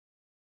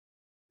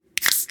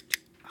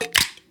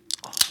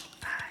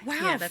Wow,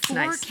 Yeah, that's 4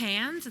 nice.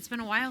 cans? It's been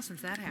a while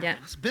since that happened. Yeah.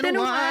 It's been a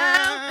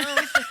while.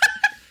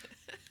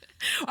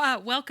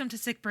 Welcome to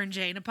Sick Burn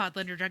Jane, a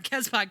Podlander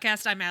Drunkcast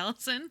podcast. I'm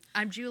Allison.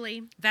 I'm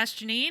Julie. That's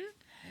Janine.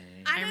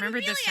 I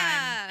remembered this time.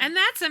 Amelia. And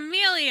that's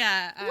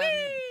Amelia.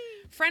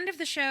 Friend of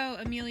the show,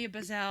 Amelia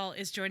Bazell,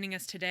 is joining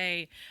us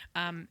today.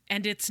 And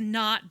it's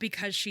not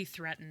because she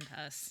threatened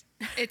us.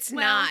 It's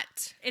Well,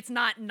 not. It's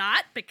not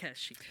because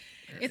she.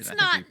 It's I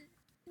think not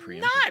we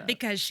preempted not that.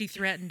 because she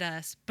threatened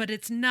us, but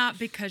it's not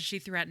because she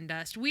threatened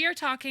us. We are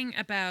talking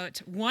about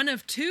one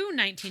of two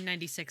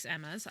 1996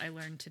 Emmas. I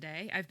learned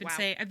today. I've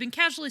been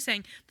casually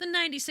saying the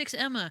 96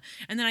 Emma,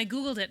 and then I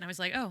googled it and I was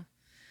like, oh,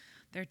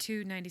 there are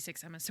two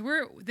 96 Emmas. So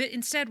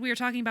instead we are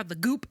talking about the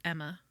Goop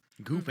Emma.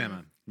 Goop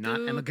Emma.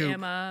 Not Emma Goop.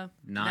 Emma.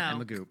 Not No.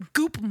 Emma Goop.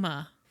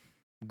 Goopma.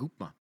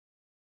 Goopma.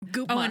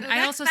 Goop. Oh, and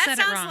I also that said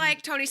it sounds wrong.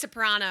 like Tony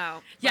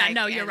Soprano. Yeah, Like,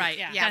 no, you're and- right.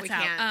 Yeah, That's we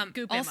how. can't.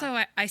 Goop Also,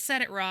 Emma. I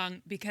said it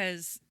wrong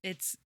because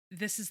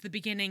this is the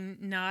beginning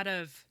not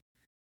of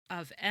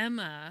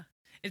Emma.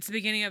 It's the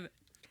beginning of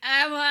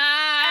Emma.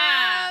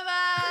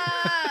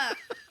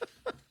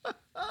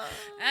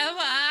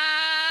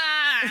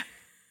 Emma.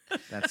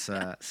 That's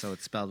so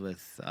it's spelled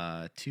with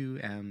 2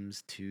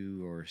 M's,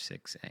 2 or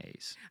 6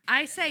 A's.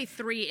 I say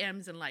 3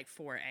 M's and like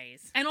 4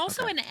 A's. And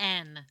also Okay. an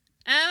N.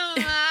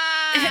 Emma.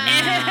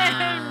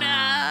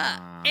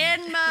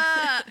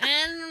 Emma.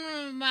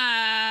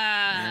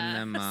 Emma.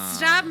 Enema.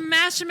 Stop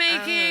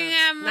matchmaking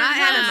Emma. not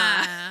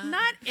enema.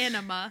 Not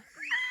enema.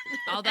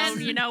 Although,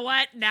 you know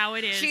what? Now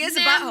it is. She is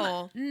a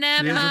butthole.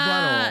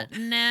 Nema.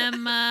 She is a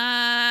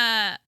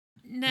Nema.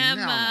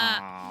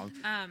 Nema.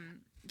 No.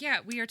 Yeah,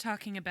 we are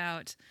talking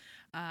about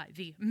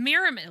the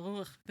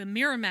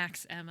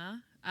Miramax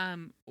Emma,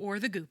 or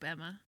the Goop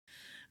Emma,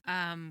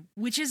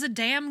 which is a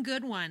damn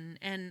good one.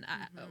 And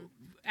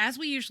as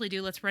we usually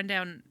do, let's run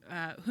down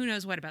who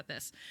knows what about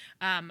this.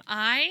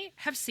 I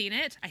have seen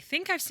it. I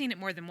think I've seen it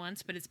more than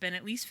once, but it's been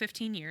at least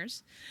 15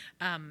 years.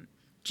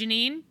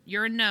 Janine,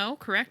 you're a no,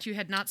 correct? You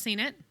had not seen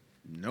it.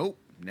 Nope.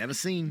 Never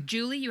seen.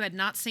 Julie, you had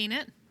not seen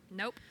it.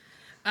 Nope.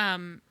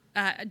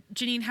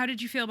 Janine, how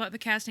did you feel about the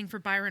casting for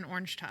Byron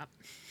Orangetop?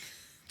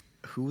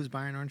 Who was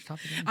Byron Orangetop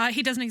again?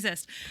 He doesn't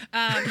exist.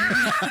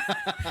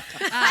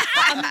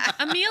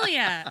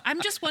 Amelia,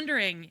 I'm just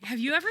wondering, have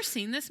you ever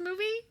seen this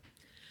movie?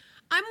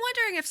 I'm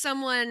wondering if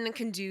someone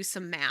can do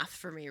some math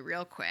for me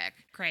real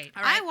quick. Great.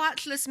 All right. I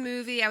watch this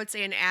movie, I would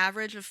say, an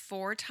average of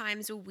 4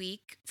 times a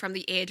week from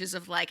the ages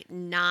of like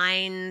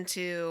 9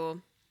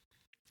 to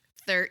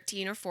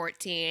 13 or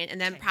 14, and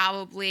then Okay.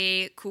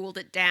 probably cooled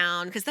it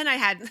down because then I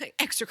had like,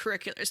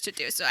 extracurriculars to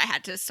do, so I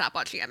had to stop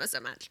watching Emma so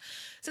much.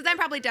 So then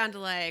probably down to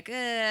like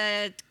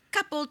a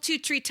couple,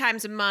 2-3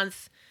 times a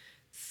month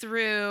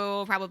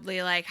through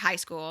probably like high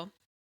school.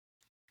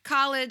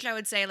 College, I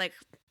would say like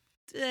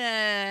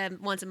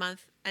once a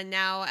month, and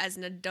now as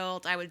an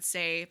adult, I would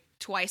say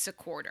twice a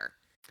quarter.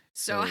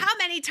 So So- how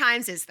many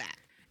times is that?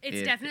 It's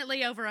It-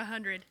 definitely over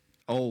 100.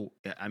 Oh,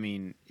 I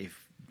mean,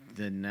 if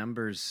the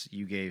numbers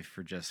you gave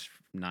for just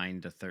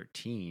 9 to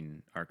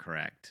 13 are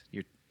correct,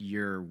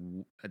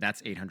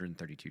 that's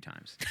 832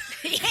 times.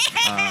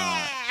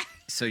 Yeah!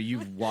 So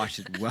you've watched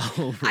it well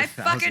over I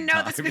 1,000 fucking know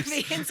times. this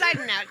movie inside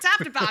and out, top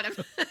to bottom.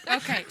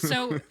 Okay,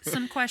 so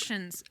some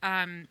questions.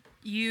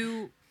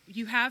 You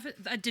have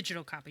a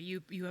digital copy.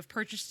 You have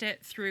purchased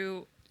it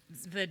through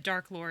the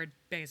Dark Lord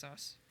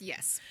Bezos.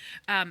 Yes.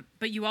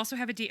 But you also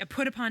have a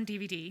put upon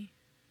DVD.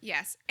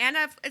 Yes. And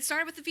it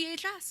started with the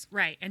VHS.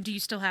 Right. And do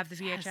you still have the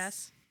VHS?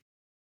 Yes.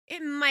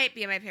 It might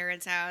be at my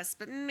parents' house,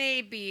 but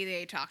maybe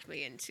they talked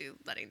me into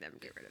letting them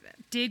get rid of it.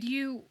 Did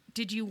you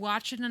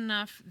watch it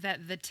enough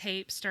that the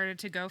tape started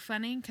to go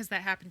funny? Because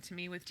that happened to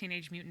me with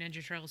Teenage Mutant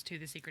Ninja Turtles 2: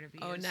 The Secret of the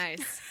Oh, Ooze.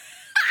 nice.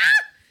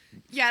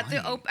 Yeah,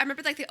 I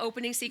remember like the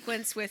opening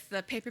sequence with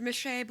the paper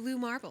mache blue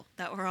marble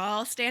that we're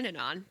all standing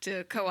on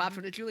to co-opt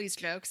one of Julie's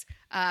jokes.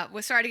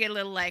 Was starting to get a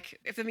little like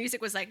if the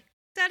music was like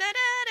da da da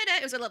da da,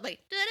 it was a little like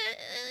da da.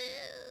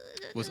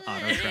 Was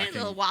auto-tracking- a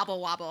little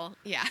wobble.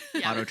 Yeah.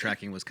 Auto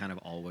tracking was kind of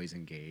always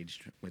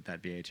engaged with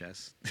that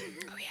VHS.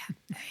 Oh yeah.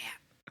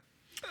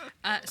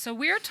 So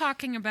we're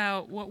talking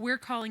about what we're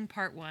calling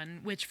part 1,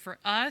 which for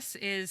us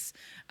is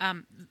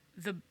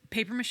the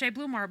paper mache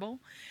blue marble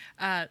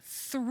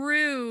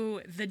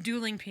through the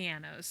dueling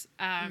pianos.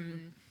 A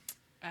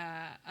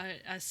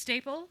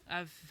staple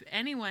of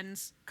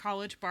anyone's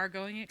college bar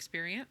going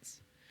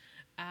experience.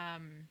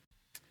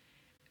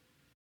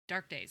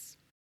 Dark Days.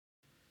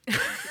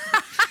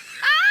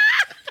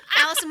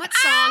 Allison, what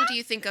song do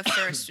you think of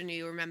first when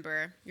you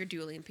remember your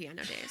dueling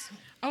piano days?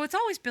 Oh, it's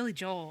always Billy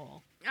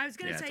Joel. I was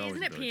going Yeah, to it's say, always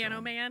isn't it Billy Piano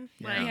Joel. Man?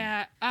 Yeah. Like,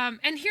 Yeah.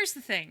 And here's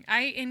the thing.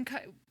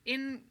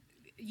 In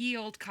ye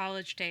old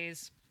college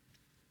days,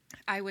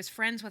 I was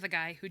friends with a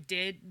guy who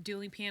did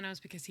dueling pianos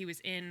because he was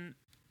in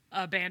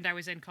a band I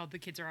was in called The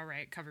Kids Are All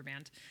Right cover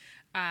band.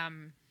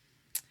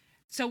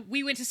 So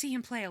we went to see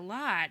him play a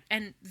lot,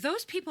 and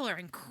those people are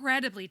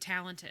incredibly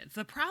talented.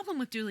 The problem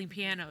with dueling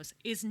pianos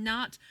is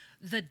not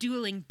the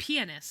dueling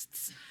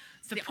pianists.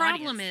 The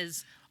problem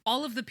is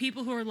all of the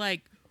people who are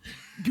like,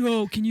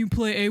 yo, can you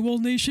play AWOL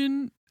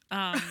Nation?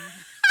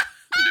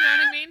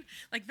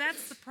 Like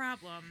that's the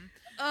problem.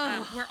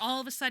 Oh. Where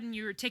all of a sudden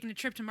you're taking a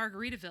trip to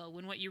Margaritaville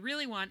when what you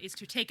really want is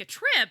to take a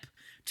trip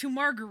to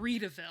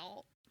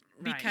Margaritaville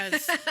Right.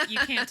 because you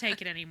can't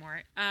take it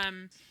anymore.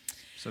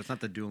 So it's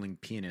not the dueling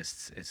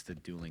pianists; it's the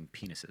dueling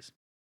penises.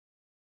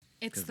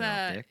 It's 'Cause they're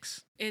all the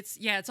dicks.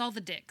 it's all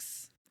the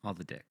dicks. All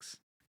the dicks.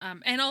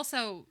 And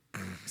also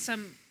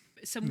some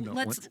No,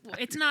 let's what's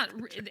it's not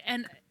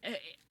and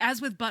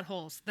as with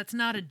buttholes, that's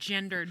not a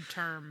gendered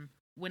term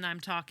when I'm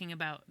talking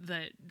about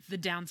the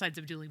downsides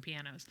of dueling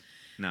pianos.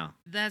 No.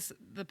 That's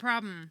the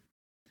problem.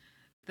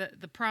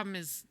 The problem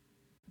is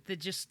they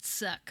just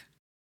suck.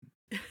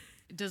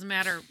 It doesn't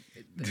matter.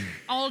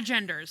 All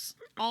genders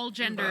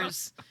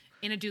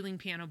in a dueling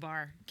piano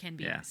bar can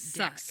be Yeah.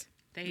 dicks.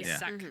 They Yeah.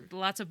 suck.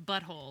 Lots of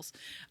buttholes.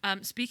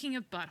 Speaking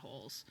of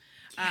buttholes,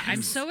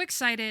 I'm so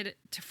excited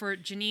for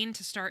Janine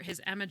to start his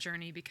Emma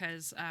journey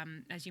because,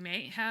 as you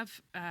may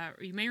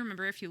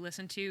remember if you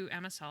listen to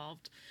Emma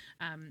Solved,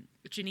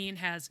 Janine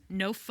has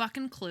no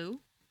fucking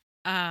clue.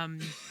 None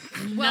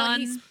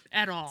he's-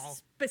 at all.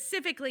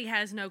 Specifically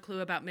has no clue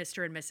about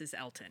Mr. and Mrs.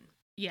 Elton.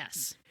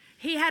 Yes.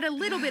 He had a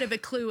little bit of a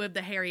clue of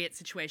the Harriet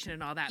situation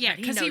and all that. Yeah, but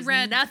he 'cause he knows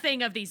read-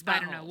 nothing of these buttholes. I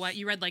don't know what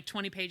you read, like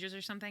 20 pages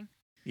or something.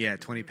 Yeah,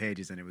 20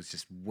 pages, and it was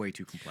just way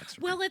too complex.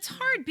 For me. Well, it's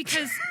hard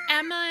because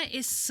Emma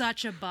is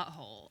such a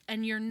butthole,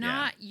 and you're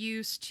not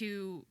used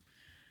to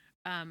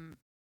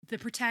the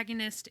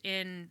protagonist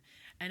in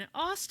an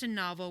Austen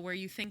novel where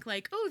you think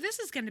like, oh, this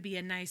is going to be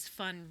a nice,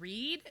 fun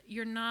read.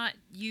 You're not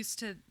used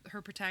to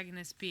her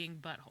protagonist being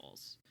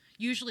buttholes.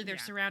 Usually they're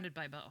surrounded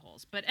by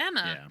buttholes, but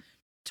Emma,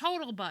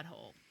 total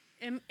butthole.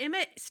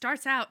 Emmett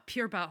starts out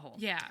pure butthole.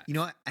 Yeah. You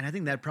know, and I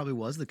think that probably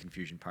was the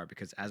confusion part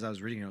because as I was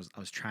reading, I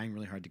was trying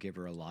really hard to give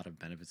her a lot of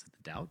benefits of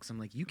the doubt because I'm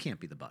like, you can't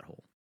be the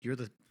butthole. You're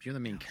the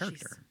main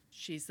character.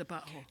 She's the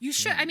butthole. You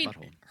should. Yeah, I mean,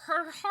 butthole.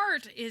 her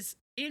heart is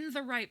in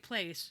the right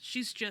place.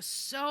 She's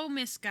just so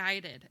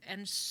misguided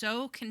and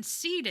so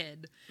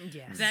conceited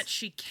Yes. that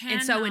she cannot.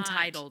 And so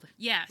entitled.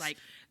 Yes. Like-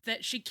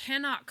 that she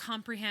cannot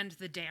comprehend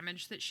the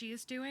damage that she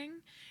is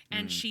doing.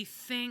 And she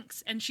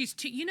thinks, and she's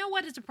too, you know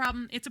what is a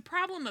problem? It's a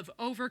problem of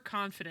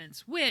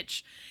overconfidence,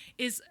 which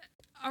is,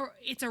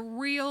 it's a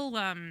real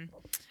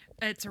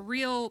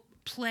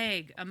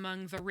plague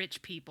among the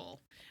rich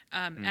people,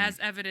 as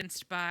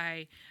evidenced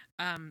by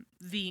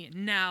the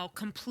now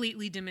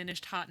completely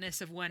diminished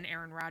hotness of one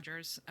Aaron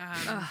Rodgers.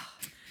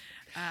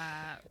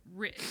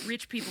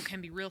 Rich people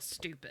can be real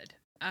stupid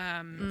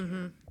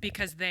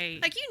because they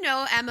Like,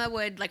 Emma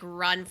would like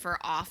run for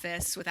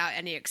office without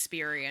any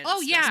experience.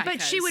 Oh, yeah. just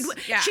But she would.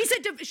 because- Yeah. She's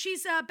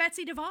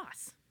Betsy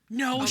DeVos.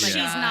 no, my she's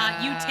God.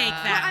 not. You take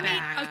that Well, I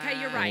back. mean, okay,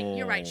 you're right.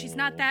 You're right. She's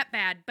not Oh. that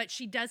bad, but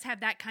she does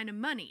have that kind of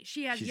money.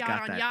 She has She's yacht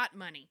got on that- yacht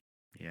money,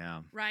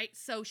 Yeah. right?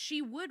 So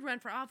she would run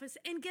for office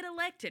and get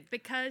elected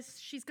because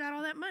she's got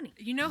all that money.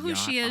 You know who Yacht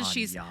she is? on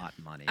She's yacht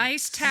money.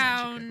 Ice Such a good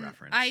Town,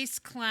 reference. Ice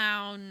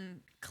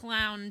Clown,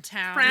 Clown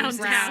Town, Frown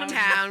Brown.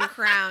 Town.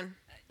 Crown.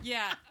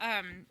 Yeah,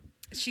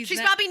 she's She's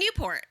that- Bobby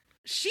Newport.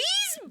 She's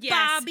Yes,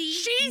 Bobby.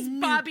 she's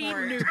Bobby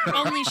Newport.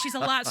 Only she's a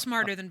lot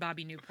smarter than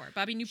Bobby Newport.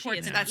 Bobby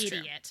Newport's is. an That's true.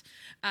 idiot.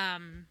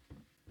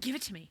 Give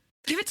it to me.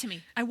 Give it to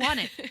me. I want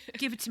it.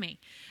 Give it to me.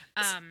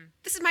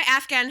 This is my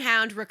Afghan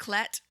hound,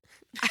 Raclette.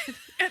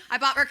 I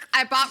bought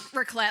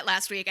Raclette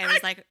last week and I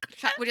was like,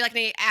 would you like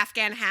any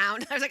Afghan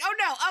hound? I was like, oh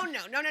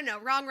no,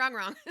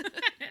 wrong.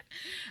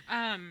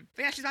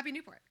 But yeah, she's Bobby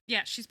Newport.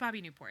 Yeah, she's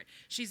Bobby Newport.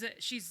 She's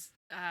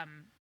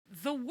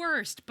the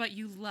worst, but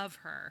you love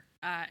her.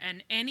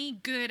 And any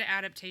good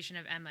adaptation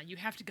of Emma, you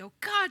have to go,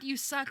 God, you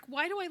suck.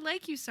 Why do I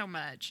like you so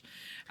much?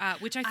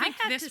 Which I think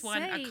have this to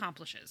one say-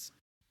 accomplishes.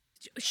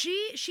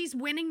 She's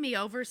winning me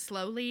over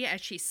slowly as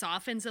she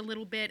softens a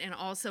little bit, and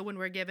also when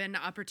we're given the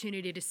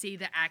opportunity to see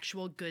the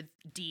actual good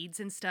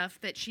deeds and stuff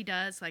that she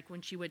does, like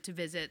when she went to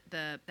visit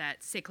that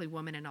sickly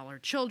woman and all her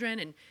children,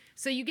 and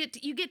so you get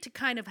to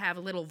kind of have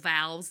little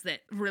valves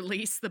that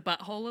release the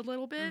butthole a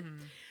little bit.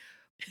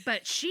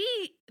 But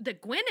the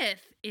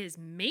Gwyneth is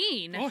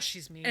mean. Oh,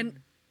 she's mean.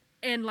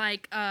 And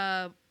like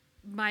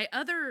my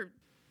other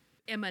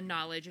Emma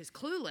knowledge is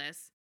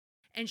Clueless.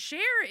 And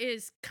Cher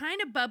is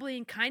kind of bubbly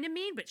and kind of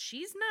mean, but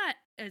she's not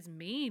as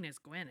mean as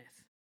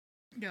Gwyneth.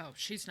 no,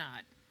 she's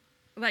not.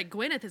 Like,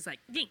 Gwyneth is like,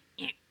 "Ding,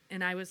 eh,"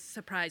 and I was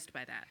surprised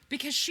by that.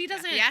 Because she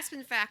doesn't... The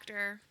Aspen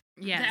Factor.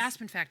 Yes. The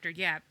Aspen Factor,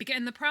 yeah.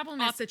 And the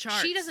problem Off is the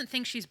charts. she doesn't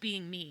think she's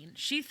being mean.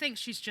 She thinks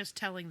she's just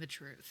telling the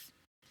truth.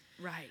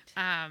 Right.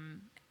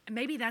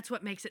 Maybe that's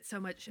what makes it so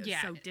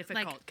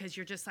difficult, because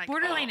you're just like,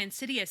 borderline oh.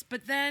 insidious.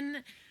 But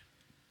then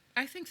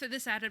I think that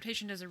this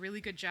adaptation does a really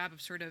good job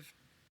of sort of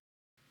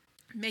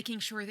making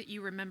sure that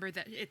you remember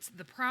that it's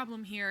the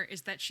problem here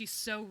is that she's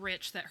so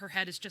rich that her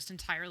head is just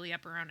entirely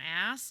up her own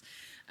ass,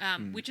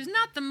 which is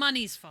not the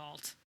money's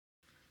fault.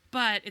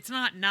 But it's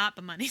not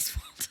the money's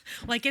fault.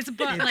 Like it's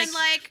but like And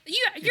like,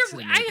 It's I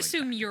like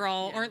assume that. you're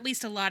all, or at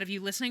least a lot of you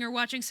listening or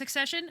watching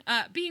Succession.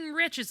 Being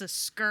rich is a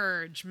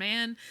scourge,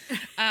 man.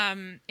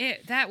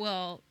 That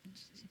will.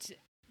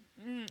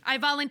 I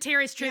volunteer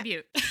as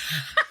tribute.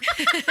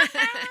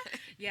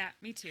 Yeah, Yeah,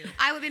 me too.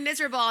 I would be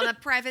miserable on a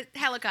private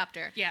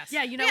helicopter. Yes.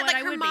 Yeah, you know Yeah, what? like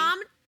I her would mom,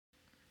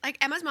 like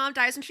Emma's mom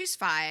dies when she's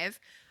 5.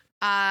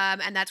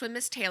 And that's when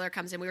Miss Taylor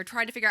comes in. We were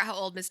trying to figure out how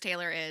old Miss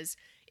Taylor is.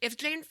 If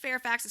Jane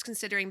Fairfax is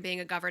considering being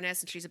a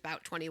governess and she's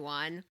about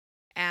 21,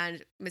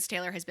 and Miss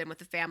Taylor has been with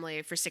the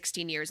family for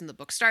 16 years and the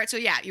book starts. So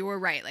yeah, you were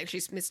right. Like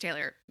she's Miss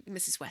Taylor,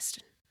 Mrs.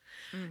 Weston.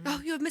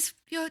 Oh, you're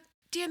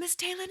dear Miss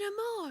Taylor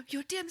no more.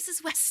 You're dear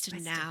Mrs.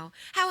 Weston now.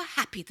 How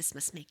happy this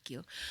must make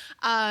you.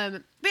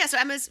 But yeah, so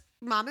Emma's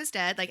mom is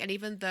dead. Like, and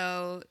even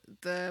though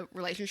the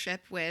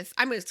relationship with,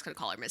 I'm just gonna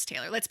call her Miss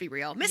Taylor. Let's be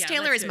real. Miss Yeah,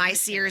 Taylor let's is do it, my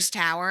Miss Sears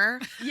Tower.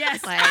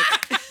 Yes. Like,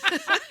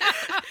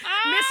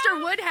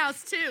 Mr.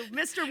 Woodhouse too.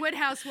 Mr.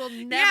 Woodhouse will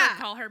never Yeah.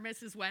 call her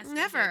Mrs. Weston.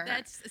 Never.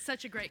 That's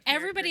such a great.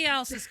 Everybody character.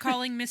 else is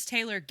calling Miss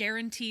Taylor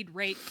guaranteed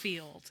rate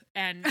field,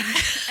 and And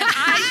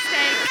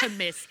I say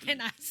Comiskey.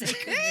 and I say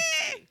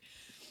Comiskey.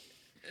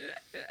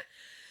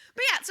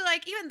 but yeah, so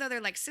like even though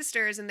they're like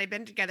sisters and they've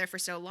been together for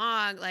so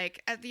long,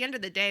 like at the end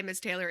of the day, Miss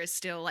Taylor is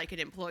still like an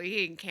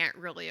employee and can't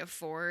really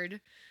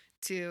afford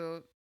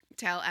to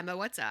tell Emma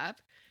what's up.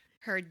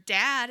 Her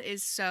dad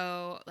is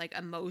so like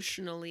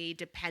emotionally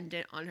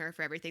dependent on her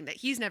for everything that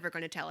he's never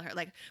going to tell her.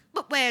 Like,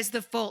 but where's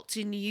the fault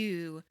in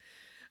you?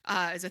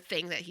 Is a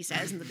thing that he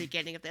says in the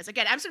beginning of this.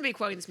 Again, I'm just going to be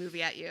quoting this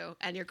movie at you,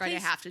 and you're going to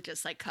Please. have to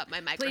just like cut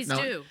my microphone. Please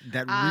No, do.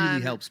 that really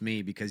Um, helps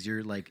me because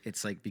you're like,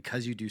 it's like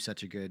because you do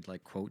such a good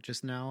like quote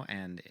just now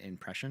and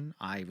impression.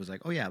 I was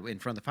like, oh yeah, in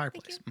front of the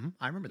fireplace.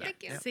 I remember that.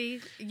 Thank you. Yeah.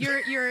 See,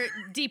 you're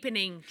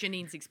deepening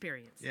Janine's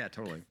experience. Yeah,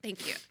 totally.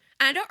 Thank you.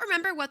 And I don't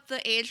remember what the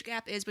age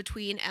gap is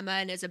between Emma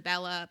and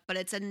Isabella, but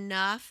it's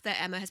enough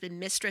that Emma has been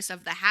mistress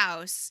of the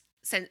house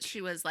since she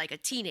was like a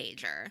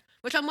teenager.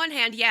 Which on one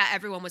hand, yeah,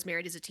 everyone was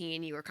married as a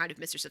teen. You were kind of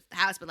mistress of the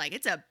house, but like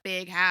it's a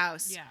big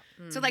house. Yeah.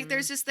 So like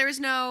there's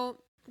no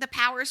the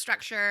power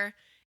structure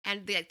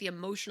and the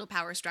emotional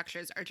power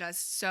structures are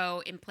just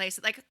so in place.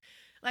 Like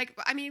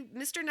I mean,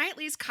 Mr.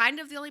 Knightley's kind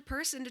of the only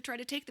person to try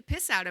to take the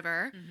piss out of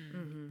her.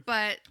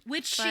 But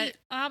Which she But-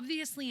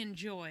 obviously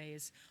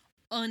enjoys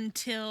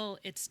until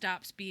it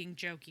stops being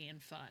jokey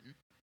and fun,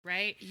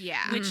 right?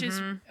 yeah. Which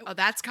is Oh,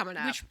 that's coming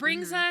up. which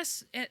brings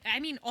us. I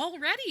mean,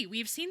 already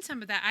we've seen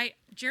some of that.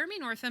 Jeremy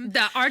Northam.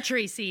 The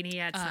archery scene he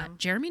had some.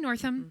 Jeremy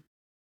Northam,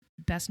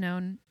 best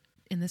known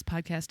in this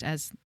podcast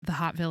as the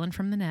hot villain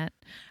from the net.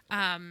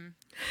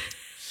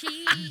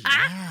 He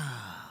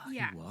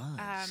Yeah, he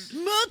was.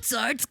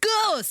 Mozart's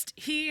ghost.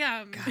 He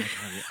God,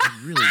 I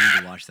really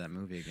need to watch that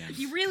movie again.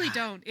 You really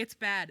don't. It's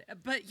bad.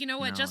 But you know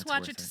what? No, Just it's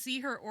watch worth it to it.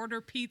 see her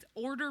order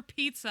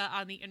pizza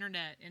on the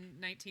internet in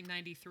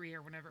 1993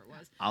 or whenever it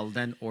was. I'll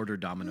then order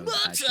Domino's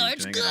as she's doing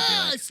it. I'll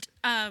be like,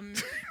 Um,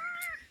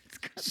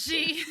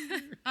 she,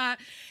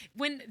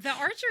 when the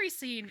archery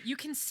scene, you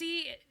can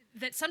see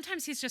that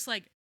sometimes he's just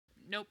like,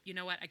 nope, you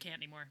know what? I can't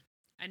anymore.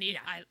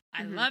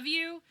 I love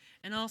you.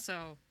 And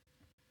also,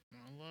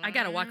 I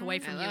gotta walk away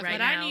from you right but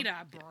now. I need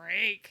a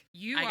break.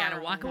 I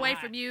gotta walk away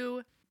from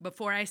you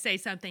before I say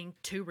something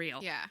too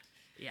real. Yeah.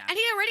 Yeah. And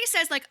he already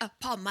says, like,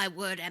 upon my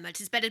word, Emma,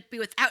 'tis better to be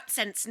without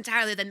sense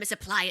entirely than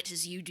misapply it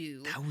as you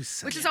do. that was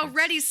such Which is a-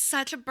 already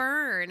such a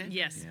burn.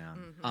 Yes. Yeah.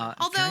 Mhm.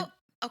 Although,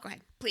 can go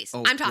ahead, please.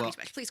 Oh, I'm talking well, too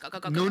much. Please go, go,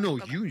 I, go. no, go, no,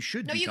 go, go. you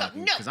should No, be you go.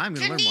 talking No, because I'm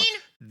going to learn more.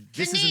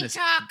 Janine,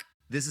 talk.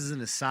 This is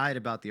an aside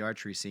about the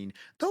archery scene.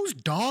 Those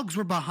dogs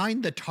were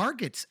behind the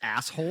targets,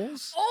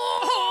 assholes.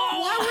 Oh!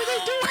 Why were they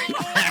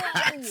doing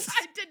that?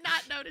 I did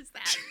not notice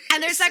that.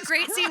 And there's that Jesus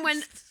great scene when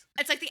Christ.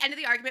 it's like the end of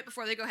the argument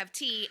before they go have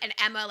tea, and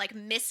Emma like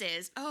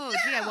misses. Oh,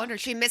 gee, I wonder.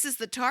 She misses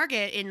the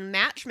target in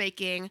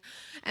matchmaking,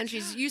 and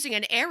she's using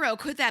an arrow.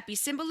 Could that be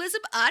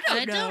symbolism? I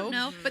don't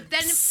know. But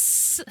then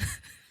That's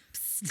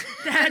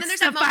there's the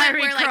that moment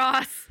fiery where, like,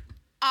 cross.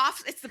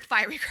 off, it's the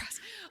fiery cross.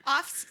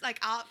 Off, like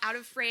out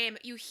of frame,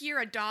 you hear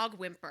a dog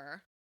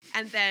whimper,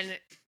 and then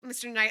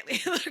Mr.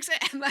 Knightley looks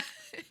at Emma,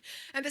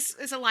 and this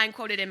is a line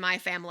quoted in my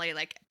family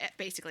like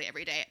basically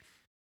every day.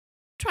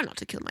 Try not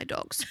to kill my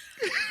dogs.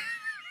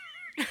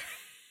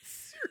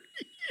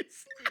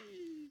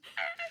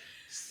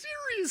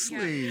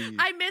 Seriously.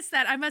 I missed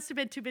that. I must have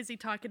been too busy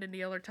talking to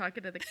Neil or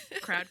talking to the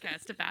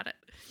crowdcast about it.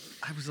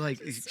 I was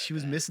like, she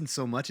was missing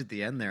so much at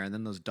the end there, and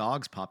then those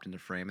dogs popped into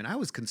frame, and I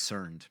was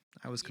concerned.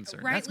 That's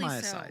Rightly my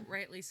so. aside.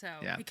 Rightly so.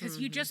 Yeah. Because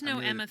you just I know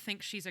really- Emma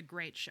thinks she's a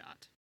great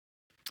shot.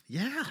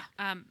 Yeah.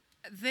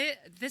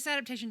 This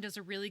adaptation does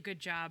a really good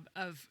job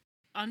of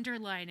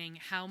underlining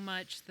how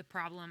many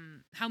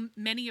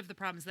of the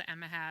problems that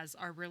Emma has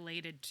are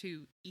related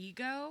to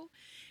ego,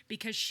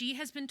 because she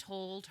has been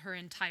told her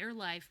entire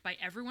life by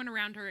everyone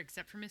around her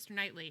except for Mr.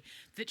 Knightley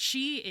that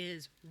she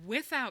is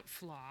without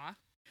flaw,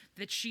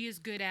 that she is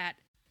good at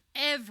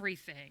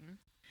everything,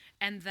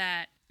 and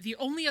that the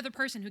only other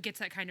person who gets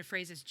that kind of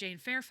phrase is Jane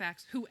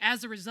Fairfax, who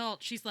as a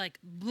result she's like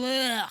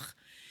blech.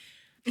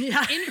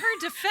 Yeah. In her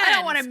defense, I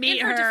don't wanna meet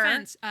in her. her.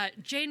 Defense,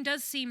 Jane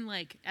does seem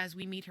like, as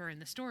we meet her in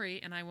the story,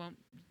 and I won't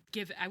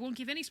give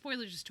any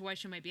spoilers as to why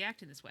she might be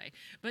acting this way,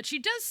 but she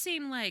does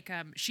seem like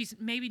she's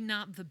maybe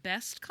not the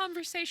best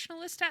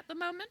conversationalist at the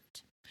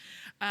moment,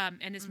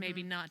 and is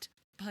maybe not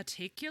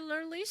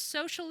particularly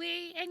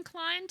socially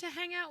inclined to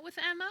hang out with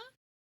Emma.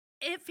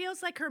 it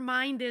feels like her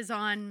mind is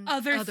on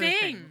Other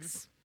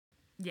things.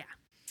 Yeah.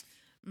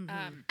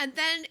 And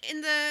then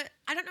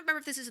I don't remember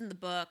if this is in the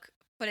book,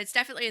 but it's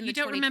definitely in the You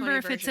don't 2020 remember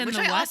if it's version, in which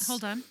the I what? also-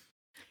 Hold on.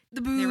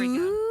 The There we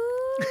go.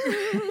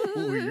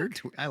 Ooh,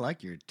 I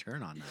like your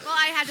turn on that. Well,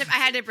 I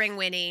had to bring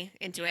Winnie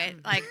into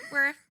it. Like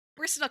we're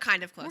still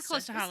kind of close. We're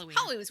close to Halloween.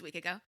 Halloween was a week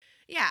ago.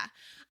 Yeah.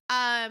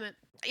 Yeah,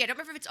 I don't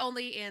remember if it's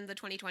only in the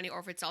 2020 or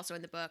if it's also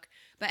in the book.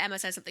 But Emma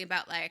says something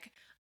about like,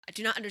 I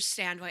do not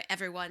understand why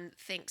everyone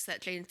thinks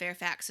that Jane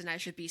Fairfax and I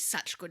should be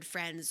such good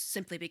friends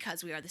simply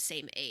because we are the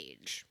same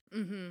age.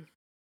 Mm-hmm.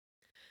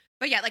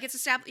 But yeah, like it's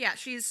established. Yeah,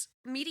 she's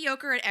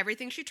mediocre at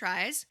everything she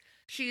tries.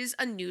 She's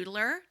a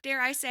noodler, dare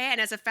I say.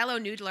 And as a fellow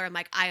noodler, I'm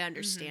like, I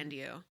understand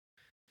you.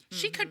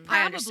 She could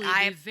I probably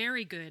understand. be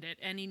very good at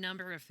any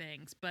number of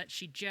things, but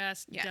she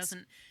just Yes.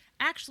 doesn't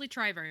actually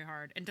try very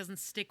hard and doesn't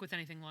stick with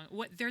anything long.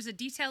 There's a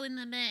detail in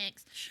the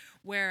mix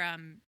where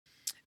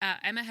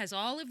Emma has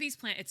all of these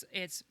plans.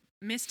 It's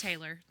Miss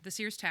Taylor, the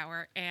Sears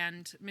Tower,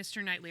 and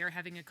Mr. Knightley are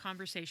having a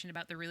conversation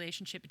about the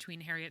relationship between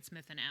Harriet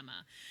Smith and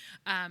Emma.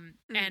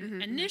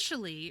 And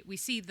initially, we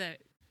see the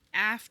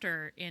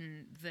after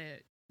in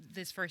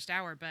this first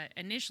hour, but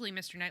initially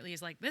Mr. Knightley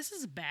is like, this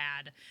is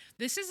bad.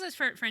 This is a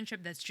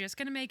friendship that's just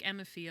going to make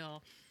Emma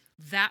feel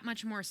that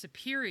much more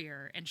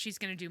superior, and she's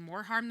going to do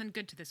more harm than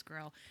good to this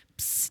girl.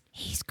 Psst,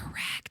 he's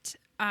correct.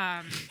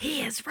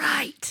 He is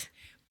right.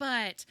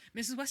 But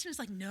Mrs. Weston is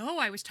like, no,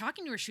 I was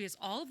talking to her. She has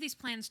all of these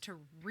plans to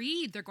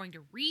read. They're going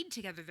to read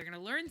together. They're going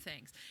to learn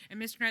things.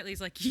 And Mr.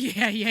 Knightley's like,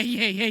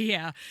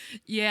 yeah.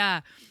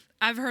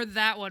 I've heard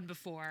that one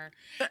before.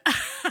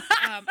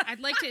 I'd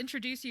like to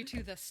introduce you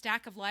to the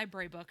stack of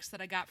library books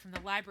that I got from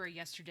the library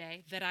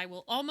yesterday that I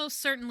will almost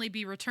certainly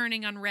be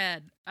returning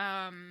unread.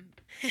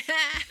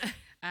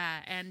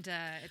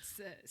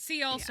 It's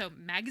see also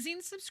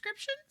magazine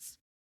subscriptions.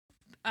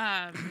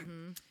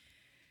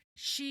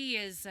 She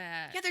is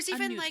Yeah, there's a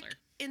even like noodler.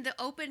 in the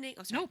opening.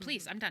 Oh, sorry. No,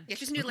 please, I'm done. Yeah,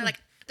 she's a noodler. Like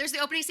there's the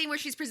opening scene where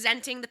she's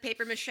presenting the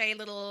paper mache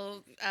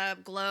little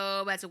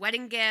globe as a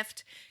wedding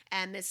gift,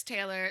 and Miss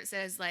Taylor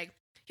says like,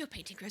 "Your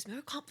painting grows more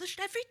accomplished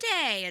every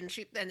day,"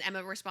 and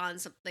Emma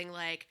responds something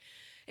like,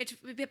 "It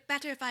would be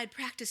better if I had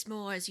practiced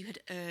more as you had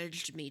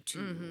urged me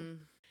to."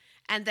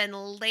 And then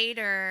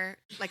later,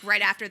 like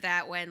right after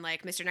that, when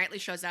like Mr. Knightley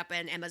shows up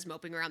and Emma's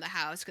moping around the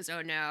house because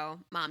oh no,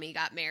 mommy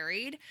got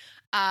married,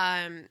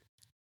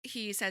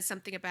 he says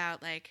something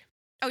about like,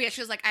 oh yeah,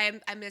 she was like,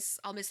 I'll miss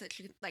that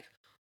she could like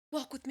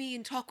walk with me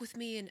and talk with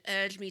me and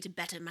urge me to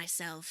better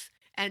myself.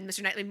 And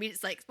Mr. Knightley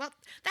is like, well,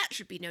 that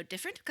should be no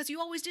different because you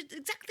always did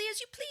exactly as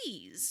you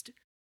pleased.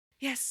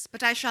 Yes,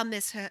 but I shall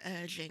miss her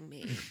urging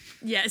me.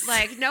 Yes.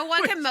 Like no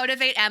one can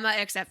motivate Emma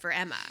except for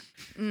Emma.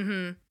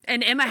 Mm-hmm.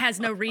 And Emma has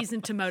no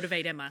reason to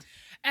motivate Emma.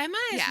 Emma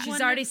is Yeah.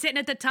 She's already sitting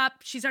at the top.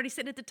 She's already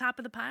sitting at the top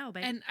of the pile,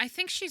 baby. And I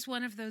think she's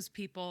one of those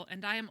people,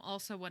 and I am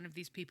also one of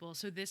these people.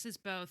 So this is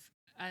both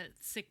a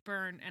sick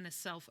burn and a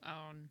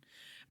self-own.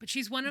 But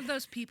she's one of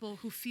those people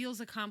who feels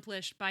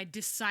accomplished by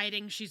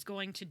deciding she's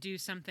going to do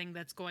something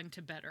that's going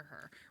to better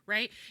her,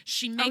 right?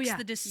 She makes yeah.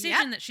 the decision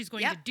Yep. that she's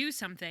going Yep. to do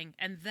something,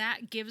 and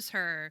that gives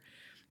her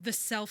the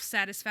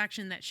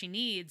self-satisfaction that she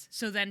needs.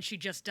 So then she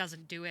just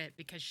doesn't do it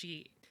because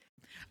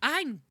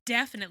I'm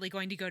definitely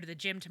going to go to the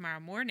gym tomorrow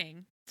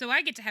morning, so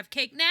I get to have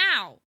cake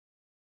now.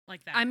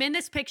 Like that. I'm in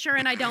this picture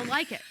and I don't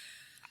like it.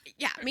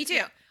 Yeah, me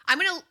too.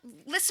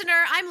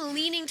 I'm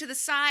leaning to the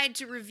side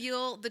to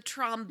reveal the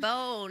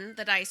trombone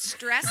that I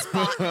stress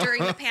bought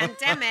during the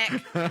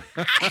pandemic and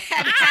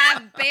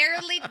have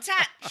barely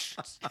touched.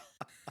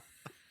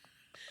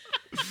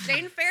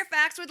 Jane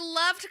Fairfax would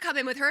love to come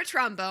in with her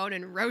trombone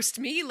and roast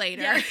me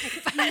later.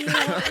 Glenn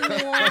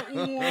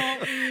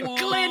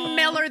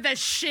Miller the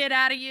shit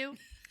out of you.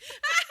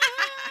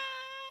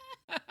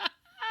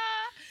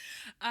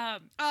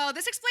 Oh,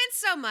 this explains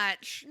so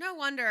much. No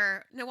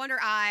wonder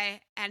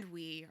I and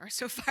we are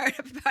so fired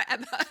up about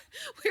Emma.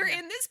 We're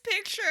in this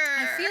picture.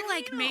 I feel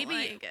like You don't maybe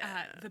like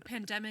it. the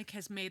pandemic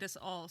has made us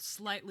all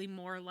slightly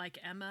more like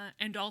Emma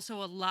and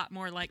also a lot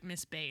more like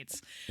Miss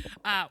Bates,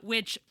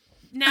 which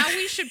now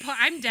we should put.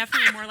 I'm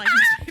definitely more like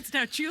Miss Bates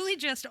now. Julie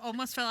just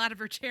almost fell out of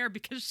her chair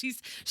because she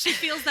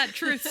feels that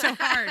truth so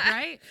hard,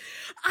 right?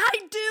 I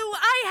do.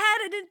 I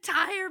had an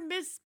entire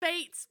Miss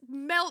Bates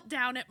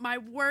meltdown at my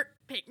work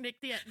picnic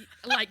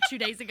like 2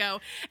 days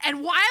ago.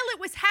 And while it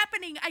was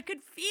happening, I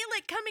could feel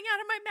it coming out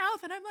of my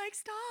mouth. And I'm like,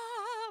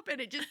 stop. And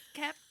it just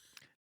kept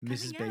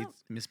Mrs. coming out.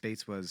 Miss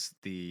Bates was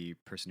the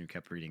person who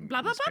kept reading.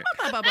 Blah, blah, Miss blah,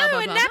 Ba- blah, blah, blah,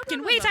 Oh, a blah, napkin.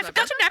 blah, Wait, blah, I blah,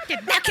 forgot blah, your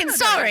napkin. Napkin,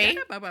 sorry.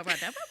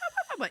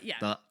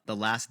 Yeah. The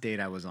last date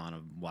I was on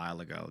a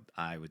while ago,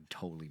 I would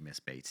totally Miss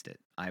Batesed it.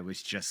 I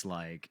was just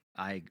like,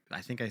 I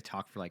think I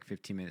talked for like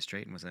 15 minutes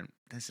straight and was like,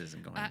 this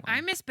isn't going well. I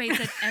Miss Bates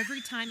it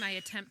every time I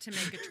attempt to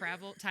make a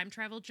time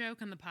travel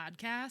joke on the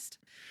podcast,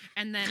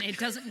 and then it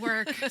doesn't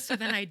work. So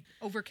then I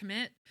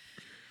overcommit,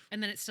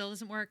 and then it still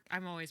doesn't work.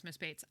 I'm always Miss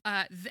Bates.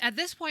 At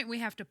this point, we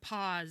have to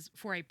pause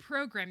for a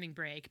programming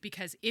break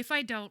because if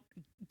I don't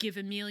give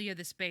Amelia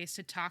the space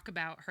to talk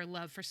about her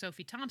love for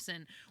Sophie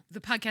Thompson, the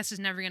podcast is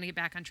never going to get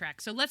back on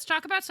track. So let's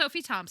talk about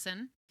Sophie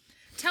Thompson.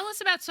 Tell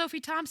us about Sophie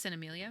Thompson,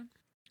 Amelia.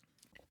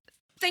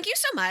 Thank you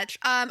so much.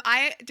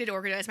 I did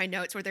organize my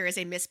notes where there is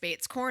a Miss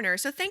Bates corner,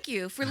 so thank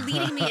you for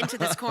leading me into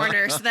this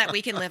corner so that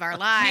we can live our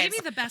lives.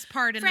 Maybe the best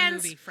part in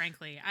Friends. the movie,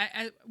 frankly.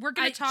 We're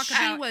going to talk she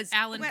about was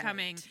Alan great.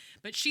 Cumming,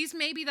 but she's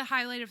maybe the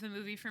highlight of the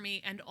movie for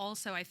me, and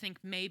also I think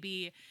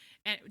maybe...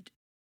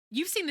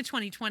 you've seen the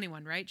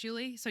 2021, right,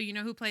 Julie? So you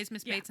know who plays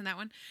Miss Bates in that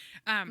one?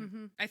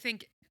 I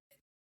think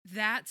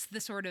that's the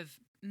sort of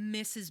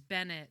Mrs.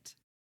 Bennet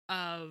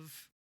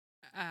of...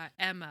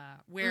 Emma,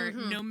 where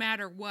no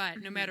matter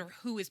what, no matter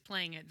who is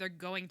playing it, they're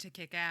going to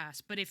kick ass.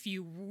 But if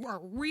you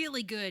are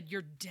really good,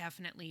 you're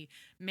definitely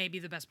maybe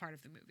the best part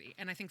of the movie.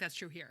 And I think that's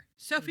true here.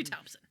 Sophie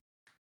Thompson.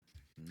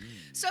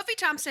 Sophie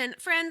Thompson,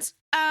 friends,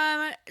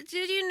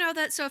 did you know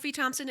that Sophie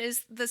Thompson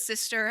is the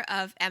sister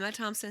of Emma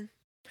Thompson,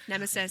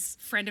 nemesis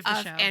Friend of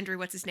the show. Andrew,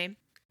 what's his name?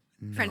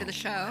 Friend of the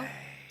show.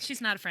 She's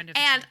not a friend of the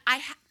And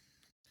show.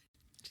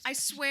 I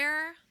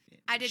swear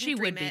I didn't She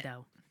dream would be it.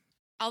 though.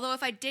 Although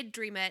if I did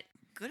dream it,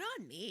 good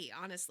on me,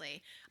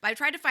 honestly. But I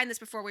tried to find this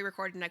before we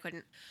recorded and I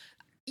couldn't.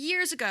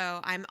 Years ago,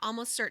 I'm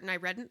almost certain I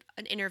read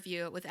an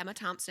interview with Emma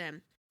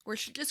Thompson where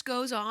she just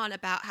goes on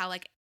about how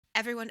like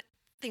everyone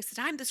thinks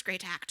that I'm this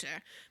great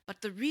actor,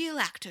 but the real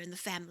actor in the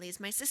family is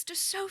my sister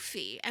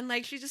Sophie, and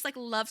like she just like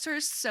loves her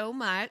so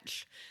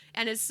much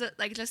and is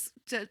like just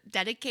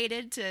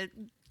dedicated to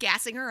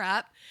gassing her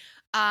up.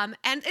 And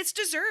it's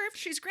deserved.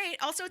 She's great.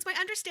 Also, it's my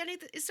understanding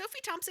that is Sophie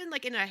Thompson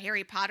like in a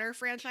Harry Potter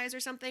franchise or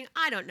something?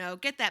 I don't know.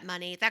 Get that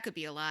money. That could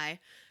be a lie.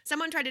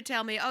 Someone tried to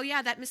tell me, oh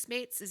yeah, that Miss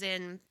Bates is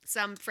in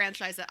some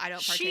franchise that I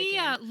don't partake She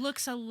in.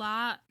 looks a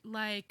lot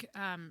like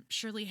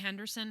Shirley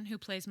Henderson, who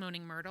plays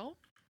Moaning Myrtle.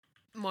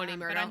 Moaning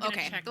but I'm Myrtle. gonna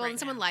Okay. check Well, right then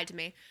someone now. lied to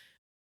me.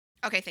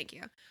 Okay, thank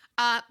you.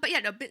 But yeah,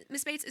 no,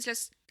 Miss Bates is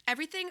just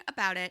everything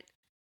about it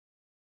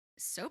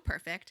so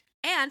perfect.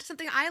 And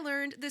something I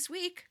learned this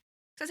week.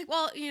 So I was like,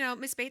 well, you know,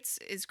 Miss Bates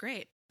is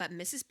great, but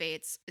Mrs.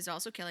 Bates is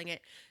also killing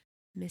it.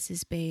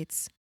 Mrs.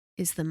 Bates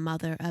is the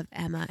mother of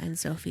Emma and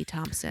Sophie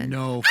Thompson.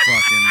 No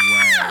fucking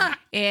way.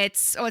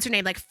 It's what's her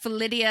name? Like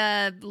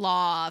Philidia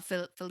Law,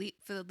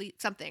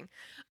 something.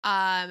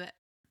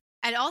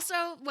 And also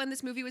when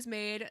this movie was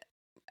made,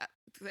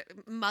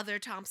 Mother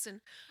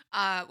Thompson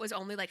was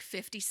only like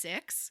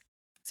 56.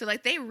 So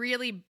like they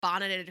really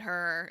bonneted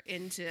her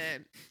into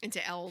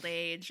old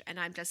age, and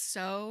I'm just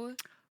so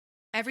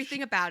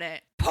everything about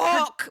it.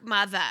 Pork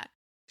mother.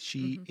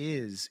 She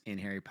is in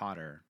Harry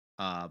Potter,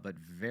 but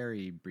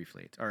very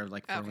briefly, or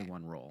like for only Okay.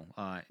 one role.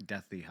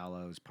 Deathly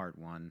Hallows Part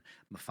 1,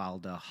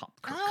 Mafalda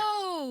Hopkirk.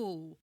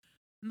 Oh,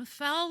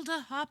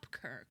 Mafalda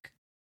Hopkirk.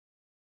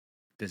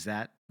 Does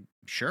that?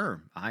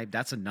 Sure.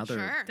 That's another.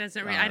 Sure.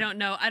 Doesn't I don't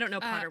know. I don't know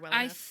Potter well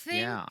I enough.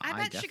 think Yeah, I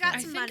bet she definitely- got I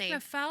some think money.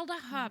 Mafalda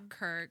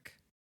Hopkirk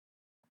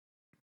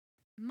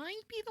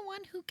might be the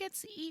one who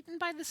gets eaten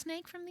by the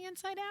snake from the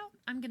inside out.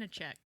 I'm gonna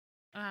check.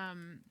 All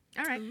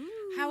right.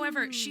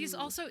 However, she's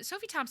also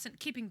Sophie Thompson,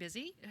 keeping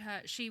busy.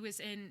 She was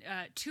in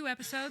 2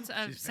 episodes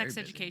of She's Sex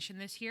very busy. Education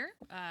this year,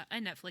 a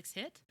Netflix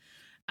hit.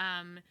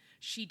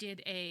 She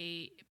did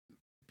a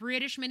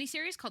British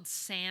miniseries called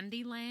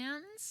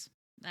Sandylands.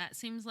 That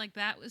seems like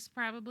that was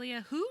probably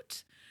a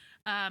hoot.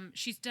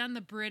 She's done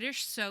the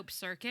British soap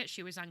circuit.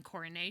 She was on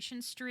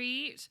Coronation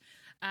Street.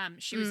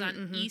 She was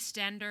on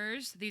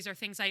EastEnders. These are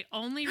things I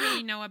only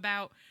really know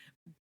about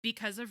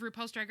because of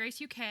RuPaul's Drag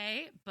Race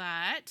UK,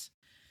 but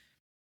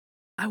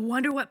I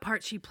wonder what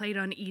part she played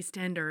on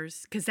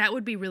EastEnders, because that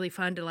would be really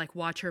fun to like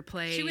watch her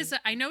play. she was.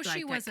 I know like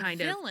she that was a kind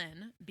of-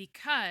 villain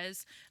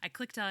because I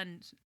clicked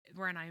on.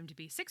 We're on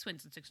IMDb, 6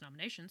 wins and 6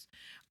 nominations.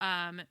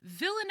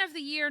 Villain of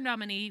the Year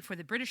nominee for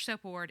the British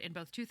Soap Award in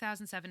both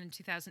 2007 and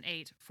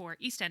 2008 for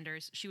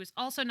EastEnders. She was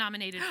also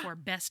nominated for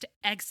Best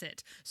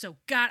Exit. So,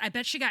 God, I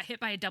bet she got hit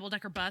by a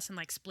double-decker bus and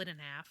like split in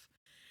half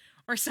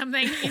or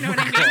something. You know what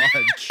I mean?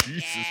 God,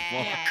 Jesus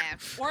fuck. Yeah.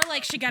 Or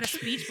like she got a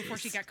speech before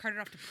she got carted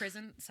off to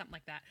prison, something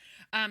like that.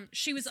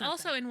 She was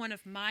also in one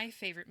of my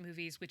favorite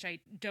movies, which I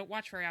don't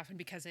watch very often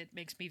because it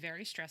makes me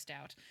very stressed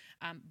out.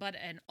 But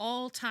an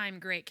all-time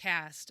great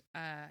cast,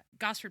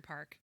 Gosford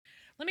Park.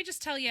 Let me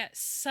just tell you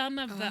some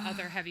of the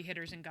other heavy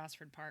hitters in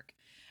Gosford Park.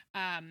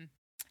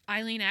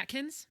 Eileen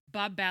Atkins,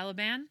 Bob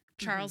Balaban,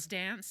 Charles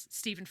Dance,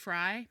 Stephen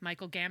Fry,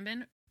 Michael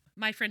Gambon,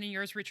 my friend and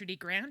yours, Richard E.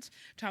 Grant,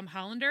 Tom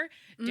Hollander,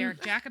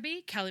 Derek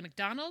Jacobi, Kelly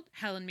MacDonald,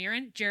 Helen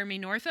Mirren, Jeremy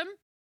Northam,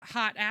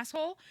 hot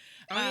asshole.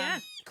 yeah.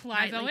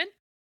 Clive Nightly.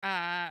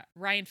 Owen,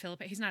 Ryan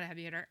Phillippe. He's not a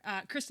heavy hitter.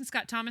 Kristen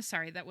Scott Thomas.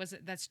 Sorry, that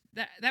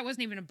wasn't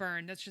even a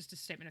burn. That's just a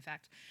statement of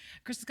fact.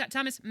 Kristen Scott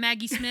Thomas,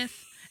 Maggie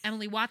Smith,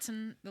 Emily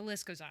Watson. The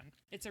list goes on.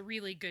 It's a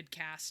really good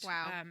cast.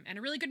 Wow. And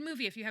a really good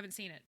movie if you haven't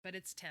seen it, but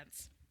it's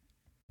tense.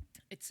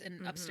 It's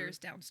an upstairs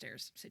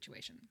downstairs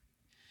situation.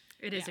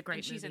 It is Yeah, a great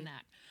and she's movie. in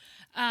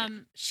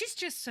that. She's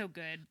just so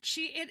good.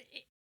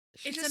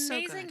 It's just so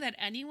amazing good. that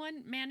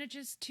anyone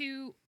manages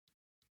to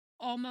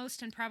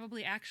almost and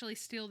probably actually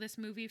steal this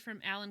movie from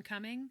Alan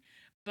Cumming,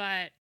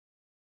 but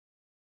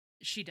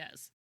she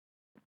does.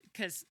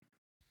 Because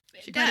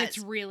She but it's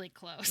does. really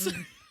close.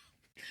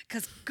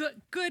 Because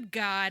good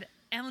God,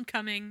 Alan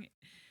Cumming,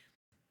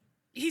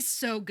 he's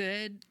so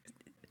good.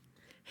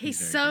 He's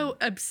very so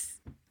good.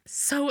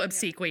 so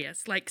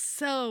obsequious, like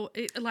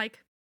like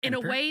in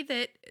And a way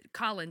that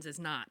Collins is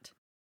not.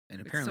 And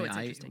So apparently, it's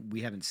interesting.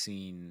 we haven't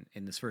seen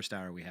in this first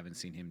hour. We haven't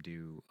seen him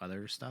do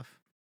other stuff.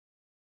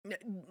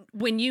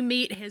 When you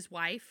meet his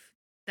wife,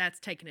 that's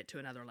taking it to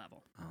another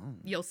level. Oh,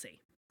 You'll see.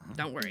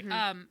 Don't worry.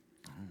 Mhm.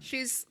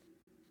 She's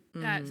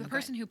The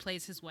person who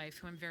plays his wife,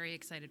 who I'm very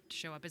excited to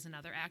show up, is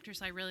another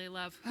actress I really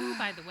love, who,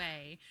 by the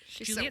way,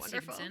 She's so Juliet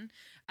wonderful. Stevenson,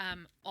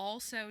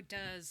 also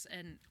does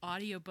an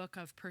audiobook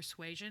of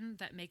Persuasion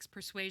that makes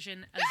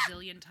Persuasion a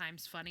zillion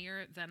times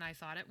funnier than I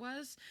thought it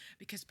was,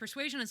 because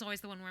Persuasion is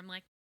always the one where I'm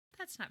like,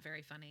 that's not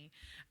very funny.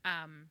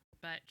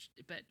 But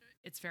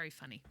it's very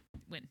funny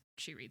when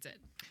she reads it.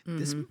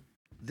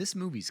 this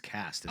movie's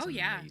cast is Oh,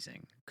 yeah.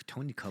 amazing.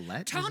 Tony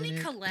Collette. Tony is in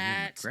it?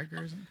 Collette. Ewan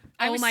McGregor, isn't it?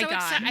 I Oh was my so God.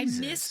 excited. I Jesus.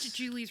 missed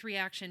Julie's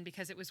reaction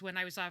because it was when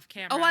I was off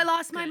camera. Oh, I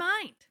lost my Good.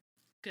 mind.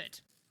 Good.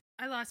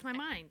 I lost my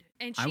mind.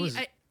 And I was-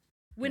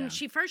 when yeah.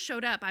 she first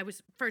showed up, I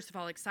was first of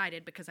all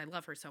excited because I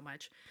love her so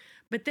much.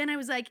 But then I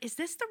was like, is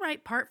this the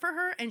right part for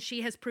her? And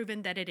she has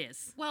proven that it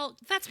is. Well,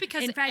 that's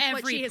because In fact, what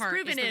every she has part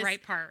proven is the is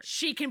right part.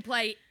 she can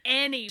play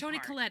any Tony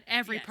part. Collette,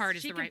 every Yes, part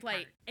is she the can right play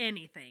part.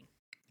 anything.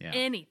 Yeah.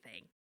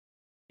 Anything.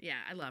 Yeah,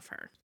 I love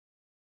her.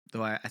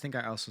 Though I think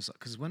I also saw,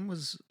 because when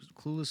was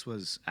Clueless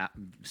was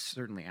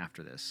certainly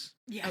after this,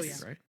 Yes. Oh, yeah.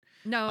 right?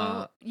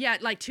 No, yeah,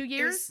 like 2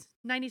 years? was-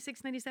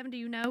 96, 97. Do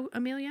you know,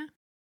 Amelia?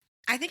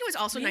 I think it was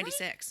also Really?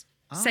 96.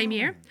 Same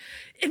year?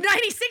 In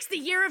 96, the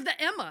year of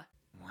the Emma.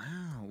 Oh,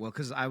 wow. Well,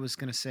 because I was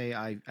gonna say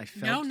I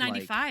felt No, like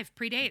 95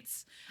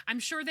 predates. I'm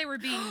sure they were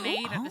being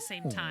made at the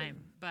same Oh.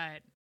 time,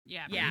 but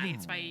yeah, Yeah.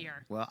 predates by a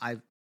year. Well,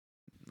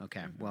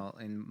 okay. Well,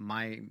 in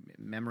my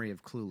memory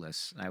of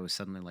Clueless, I was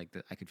suddenly like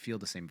I could feel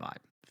the same vibe,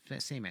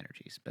 same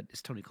energies, but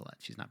it's Toni Collette.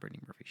 She's not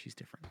Brittany Murphy. She's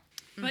different.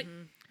 But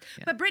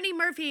Yeah. But Brittany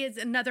Murphy is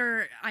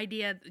another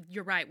idea.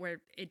 You're right,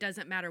 where it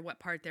doesn't matter what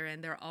part they're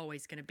in, they're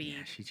always going to be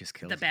Yeah, she just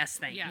kills the it. best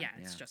thing. Yeah. Yeah,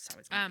 it's Yeah. just how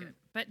it's going to be.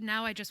 but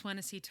now I just want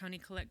to see Toni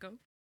Collette go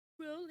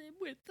rolling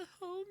with the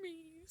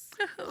homies.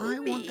 I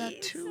want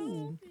that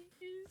too.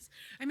 Homies.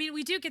 I mean,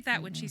 we do get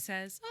that when she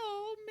says,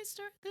 "Oh, Mr.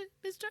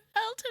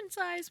 Elton's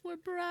eyes were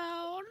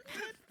brown."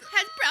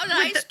 Has brown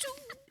eyes too.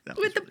 That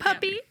With was the really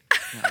puppy. cute.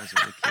 That was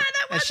really cute.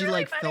 As was she really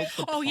like funny.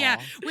 felt the Oh, yeah.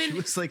 paw. When- she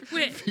was like,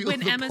 When, feel when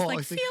the Emma's paw. like,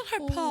 I think, "Feel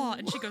her paw,"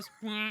 and she goes,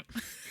 "Wah."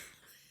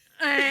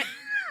 Eh,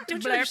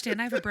 Don't you Blurp.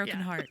 understand? I have a broken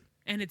Yeah. heart,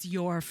 and it's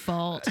your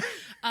fault.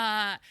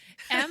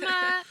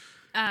 Emma,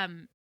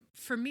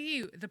 for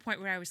me, the point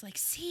where I was like,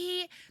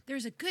 see,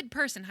 there's a good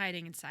person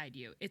hiding inside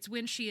you. It's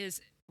when she is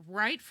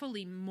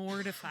rightfully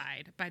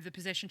mortified by the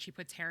position she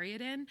puts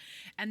Harriet in.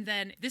 And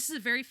then this is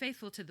very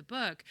faithful to the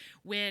book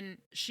when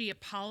she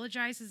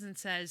apologizes and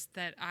says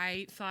that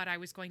I thought I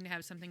was going to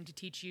have something to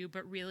teach you,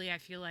 but really I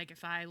feel like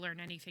if I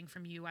learn anything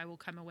from you, I will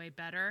come away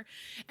better.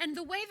 And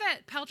the way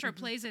that Paltrow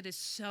plays it is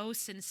so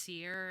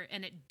sincere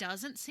and it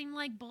doesn't seem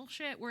like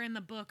bullshit. Where in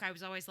the book, I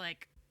was always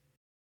like,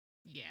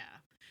 yeah.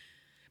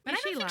 But Is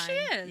I don't think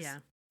lying? she is. Yeah.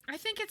 I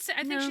think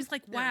she's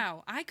like,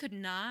 wow, I could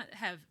not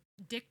have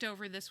dicked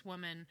over this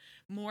woman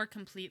more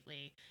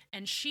completely,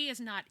 and she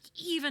is not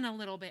even a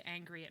little bit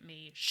angry at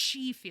me.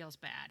 She feels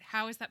bad.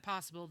 How is that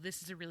possible?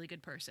 This is a really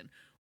good person,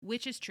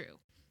 which is true.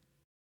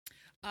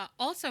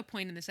 Also, a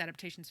point in this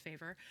adaptation's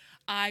favor,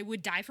 I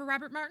would die for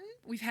Robert Martin.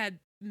 We've had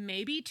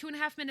maybe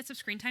 2.5 minutes of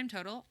screen time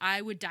total.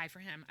 I would die for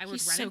him. I would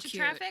He's run so into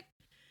cute. traffic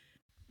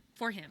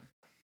for him.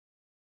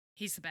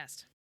 He's the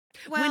best.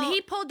 when he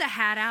pulled the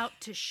hat out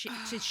to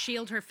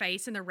shield her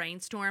face in the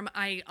rainstorm,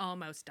 I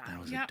almost died. that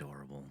was Yep.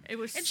 adorable. It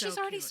was And so she's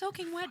already cute.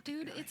 soaking wet,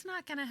 dude. It's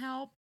not gonna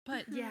help.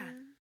 But Yeah.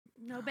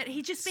 No, but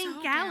he's just being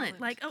So gallant. gallant.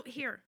 Like, oh,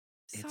 here.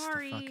 It's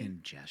Sorry. the fucking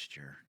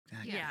gesture.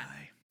 That Yeah.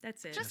 guy.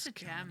 That's it. Just a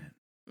killing gem.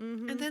 it.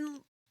 Mhm. And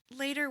then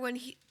later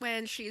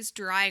when she's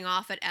drying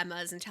off at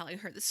Emma's and telling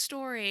her the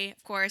story,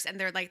 of course, and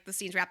they're like the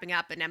scene's wrapping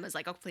up and Emma's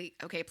like, "Oh,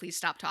 please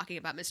stop talking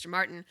about Mr.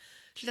 Martin."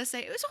 She does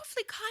say, "It was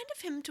awfully kind of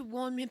him to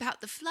warn me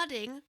about the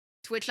flooding."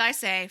 To which I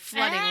say,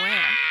 "Flooding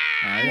where?"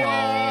 I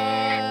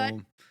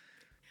know.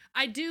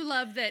 I do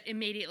love that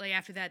immediately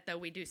after that, though,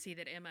 we do see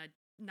that Emma,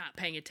 not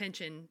paying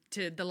attention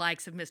to the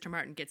likes of Mr.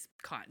 Martin, gets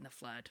caught in the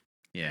flood.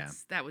 Yeah.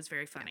 That was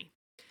very funny.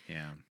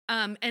 Yeah.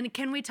 And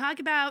can we talk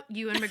about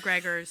Ewan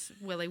McGregor's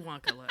Willy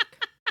Wonka look?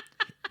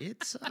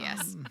 It's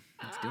Yes.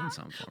 it's doing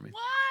something for me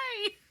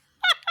Why?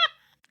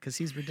 because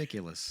he's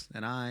ridiculous,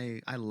 and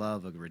I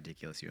love a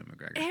ridiculous Ewan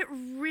McGregor. It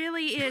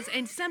really is.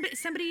 And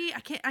somebody I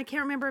can't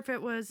remember if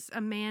it was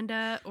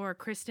Amanda or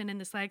Kristen in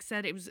the Slack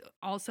said it was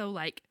also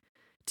like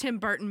Tim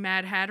Burton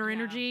Mad Hatter Yeah.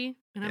 energy.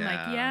 And I'm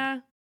Yeah. like, yeah,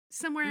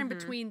 somewhere in Mhm.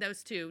 between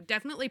those two.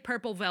 Definitely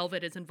Purple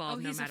Velvet is Oh,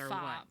 involved no he's matter a what.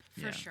 fop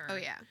for Yeah. sure. Oh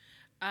yeah.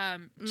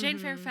 Jane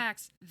Mhm.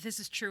 Fairfax. This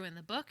is true in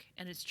the book,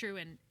 and it's true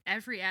in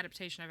every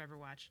adaptation I've ever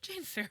watched.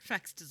 Jane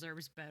Fairfax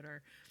deserves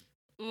better.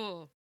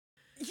 Oh,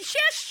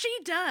 Yes, she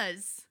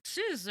does.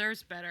 she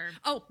deserves better.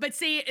 Oh, but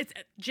see, it's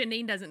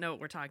Janine doesn't know what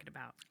we're talking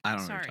about. I don't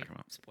know what Sorry, you're talking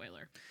about.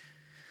 spoiler.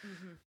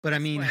 But I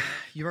mean, Spoiler.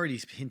 you've already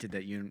hinted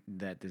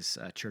that this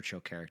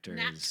Churchill character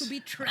Not is to be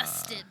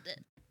trusted.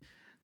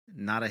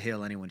 Not a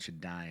hill anyone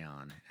should die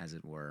on, as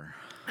it were.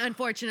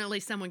 Unfortunately,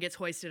 someone gets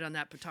hoisted on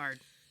that petard.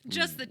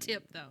 Just the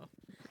tip, though.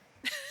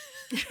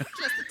 Just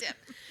the tip.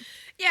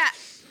 Yeah,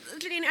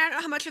 Janine, I don't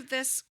know how much of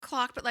this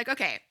clock, but like,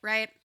 okay,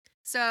 right?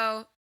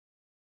 So,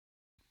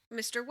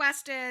 Mr.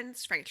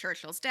 Weston's Frank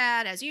Churchill's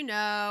dad, as you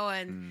know,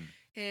 and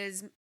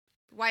his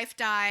wife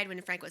died when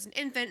Frank was an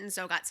infant, and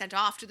so got sent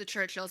off to the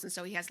Churchills, and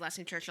so he has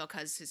Leslie Churchill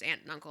because his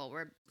aunt and uncle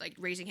were like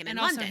raising him in And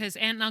also London. his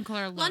aunt and uncle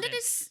are loaded. London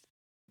is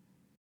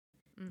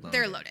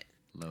they're loaded.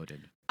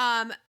 Loaded.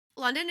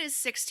 London is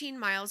 16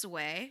 miles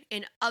away.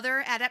 In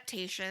other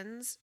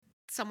adaptations,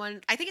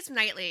 someone, I think it's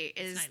Knightley,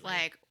 is Knightley.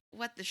 like,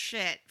 what the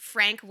shit?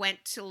 Frank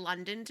went to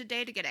London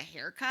today to get a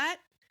haircut.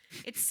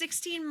 It's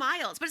 16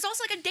 miles, but it's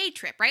also like a day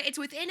trip, right? It's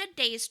within a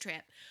day's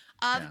trip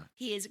of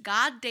his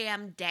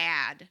goddamn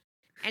dad,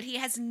 and he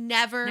has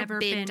never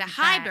been to back.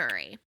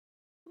 Highbury.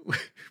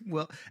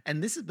 Well,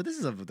 and this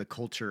is of the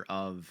culture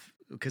of,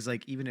 because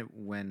like even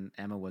when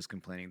Emma was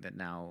complaining that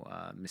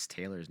now Miss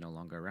Taylor is no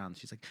longer around,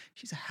 she's like,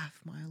 she's a half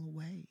mile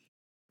away.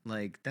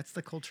 Like that's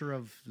the culture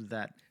of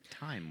that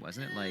time,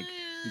 wasn't it? Like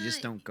you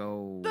just don't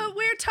go. But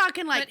we're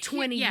talking like But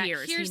 20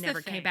 years. He here's the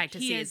never came thing. back to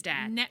He see had his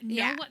dad.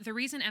 Yeah. The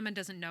reason Emma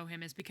doesn't know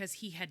him is because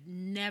he had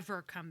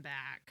never come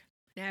back.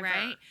 Never.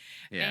 Right?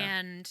 Yeah.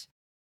 And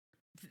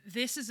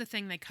this is the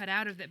thing they cut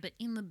out of it. But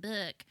in the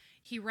book,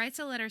 he writes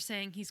a letter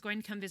saying he's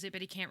going to come visit, but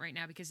he can't right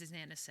now because his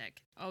aunt is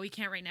sick. Oh, he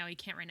can't right now. He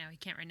can't right now. He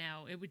can't right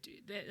now. It would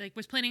like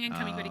was planning on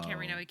coming, but he can't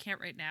right now. He can't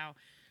right now.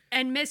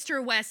 And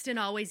Mr. Weston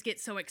always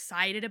gets so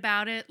excited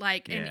about it,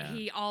 like, Yeah. and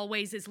he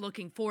always is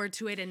looking forward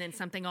to it, and then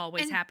something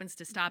always And happens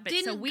to stop it. So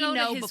Didn't we go to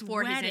know his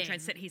before his wedding,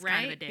 entrance that he's right?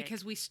 kind of a dick.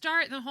 Because we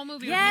start the whole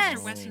movie yes,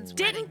 with Mr. Weston's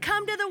didn't wedding.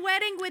 come to the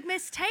wedding with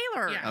Miss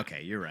Taylor. Yeah.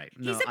 Okay, you're right.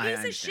 He's No, a piece I of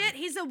understand. shit.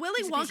 He's a Willy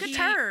He's a piece Wonka of-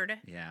 turd.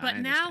 Yeah, But I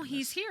now understand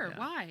he's this. here. Yeah.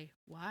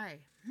 Why?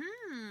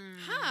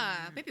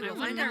 Huh, maybe I we'll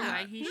find wonder out.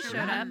 why he showed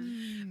up.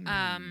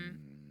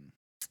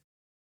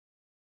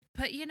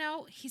 But you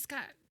know, he's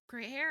got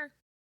great hair.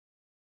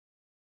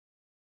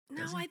 No,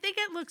 Does he? I think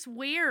it looks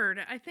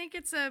weird. I think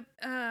it's a.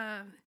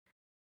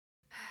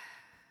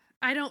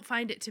 I don't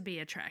find it to be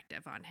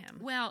attractive on him.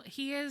 Well,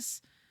 he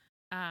is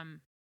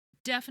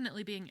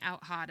definitely being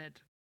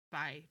out-hotted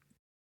by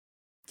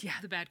Yeah.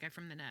 the bad guy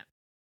from the net.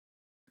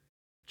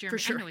 Jeremy,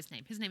 sure. I know his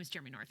name. His name is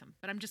Jeremy Northam,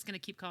 but I'm just going to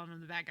keep calling him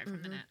the bad guy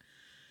from the net.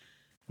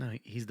 No,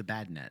 he's the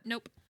bad net.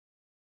 Nope.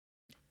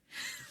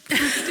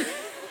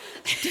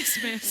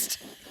 Dismissed.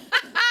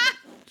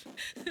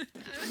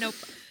 Nope.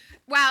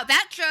 Wow,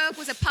 that joke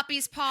was a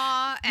puppy's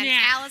paw, and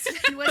Yeah.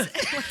 Allison was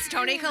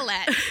Tony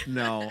Collette.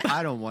 No,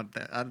 I don't want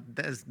that.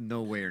 That is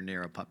nowhere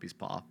near a puppy's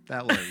paw.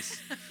 That was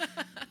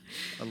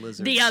a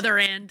lizard. The other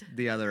end.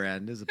 The other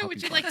end is a puppy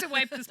Would you paw. like to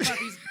wipe this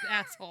puppy's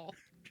asshole?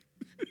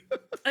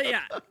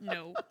 Yeah.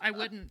 No, I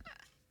wouldn't.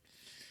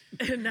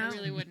 No. I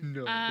really wouldn't.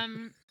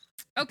 No.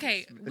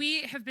 Okay,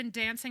 we have been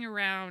dancing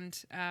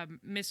around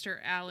Mr.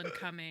 Alan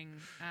Cumming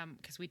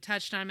because we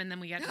touched on him and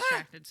then we got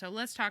distracted. So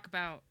let's talk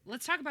about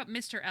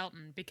Mr.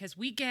 Elton, because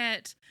we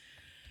get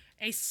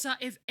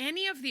if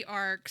any of the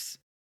arcs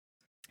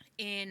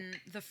in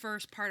the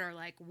first part are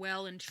like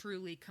well and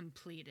truly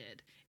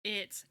completed,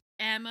 it's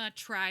Emma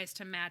tries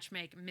to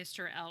matchmake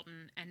Mr.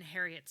 Elton and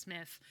Harriet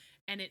Smith,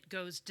 and it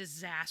goes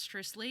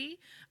disastrously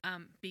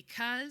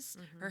because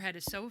her head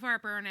is so far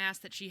up her ass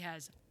that she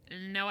has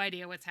no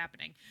idea what's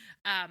happening.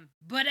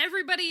 But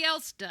everybody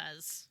else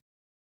does.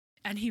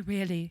 And he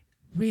really,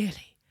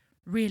 really,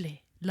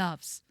 really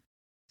loves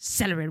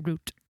celery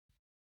root.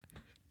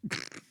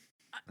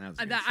 That was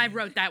a good I scene.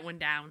 wrote that one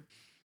down.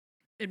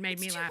 It made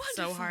me too laugh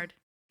so wonderful. hard.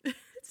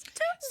 It's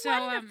too So,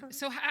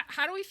 wonderful.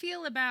 how do we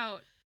feel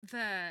about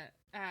the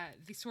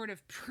sort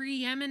of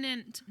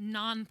preeminent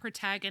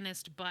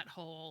non-protagonist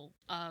butthole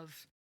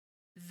of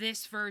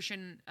this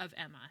version of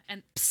Emma,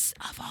 and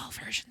of all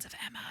versions of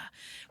Emma?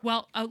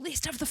 Well, at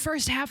least of the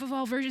first half of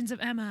all versions of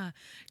Emma,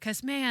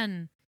 because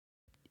man,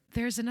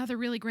 there's another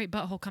really great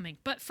butthole coming.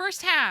 But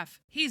first half,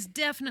 he's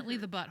definitely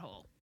the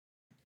butthole.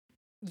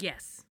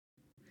 Yes.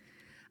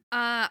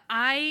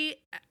 I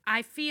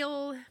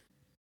feel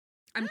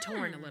I'm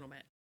torn a little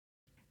bit.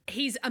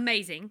 He's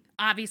amazing.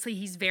 Obviously,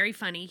 he's very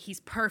funny. He's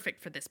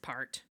perfect for this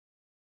part.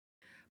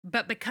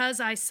 But because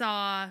I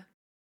saw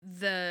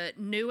the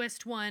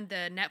newest one,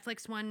 the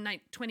Netflix one,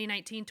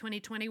 2019,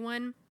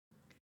 2021,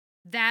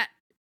 that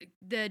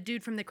the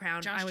dude from The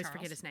Crown, Josh I always Charles.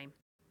 forget his name.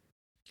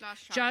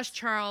 Josh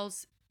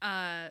Charles,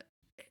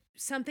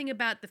 something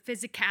about the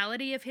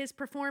physicality of his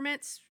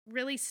performance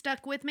really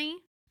stuck with me.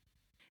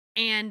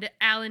 And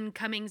Alan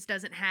Cummings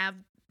doesn't have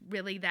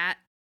really that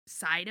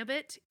side of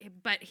it,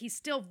 but he's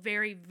still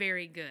very,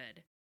 very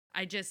good.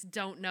 I just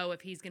don't know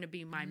if he's going to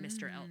be my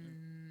Mr.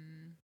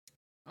 Elton.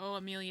 Oh,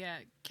 Amelia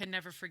can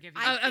never forgive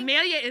you. I think-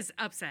 Amelia is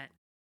upset.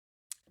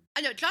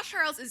 I know Josh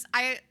Charles is.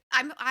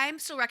 I'm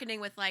still reckoning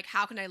with like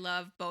how can I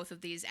love both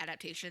of these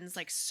adaptations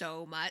like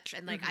so much,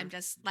 and like I'm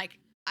just like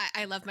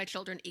I love my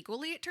children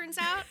equally. It turns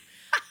out,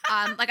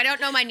 like I don't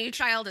know my new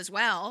child as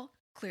well,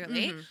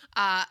 clearly,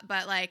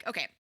 but like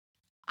okay,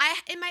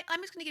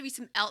 I'm just gonna give you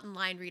some Elton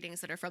line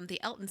readings that are from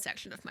the Elton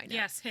section of my notes.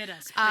 Yes, hit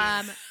us.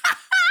 Um. Please.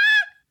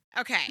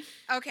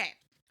 Okay.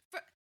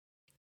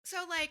 So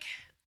like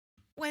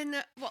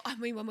when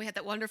we had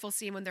that wonderful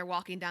scene when they're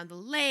walking down the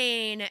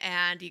lane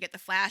and you get the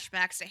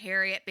flashbacks to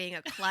Harriet being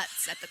a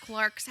klutz at the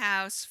Clark's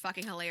house,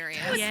 fucking hilarious.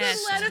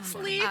 Yes. Let Let us us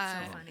leave. leave.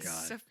 Oh, funny.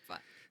 God. So fun.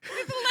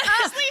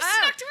 Leslie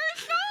stuck to her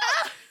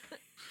shot.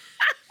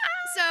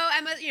 So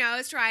Emma,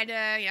 is trying to,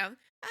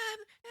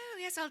 oh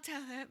yes, I'll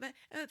tell her, but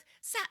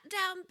sat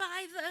down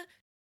by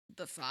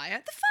the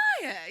fire.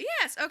 The fire,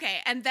 yes, okay.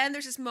 And then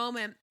there's this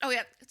moment. Oh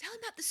yeah, tell him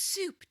about the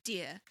soup,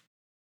 dear.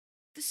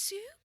 The soup?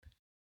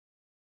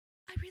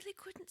 I really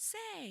couldn't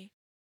say.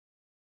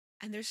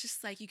 And there's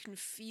just like you can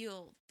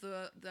feel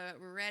the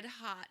red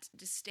hot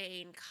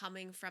disdain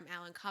coming from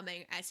Alan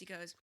Cumming as he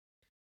goes,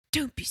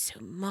 "Don't be so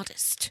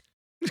modest,"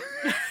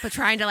 but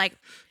trying to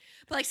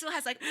still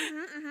has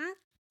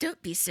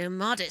don't be so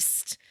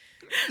modest.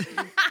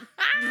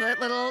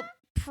 Little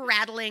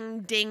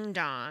prattling ding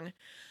dong.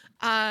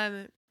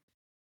 And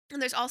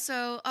there's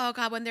also, oh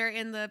God, when they're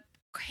in the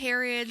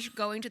carriage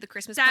going to the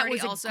Christmas That party.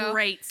 was a Also,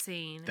 great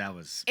scene. That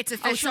was. it's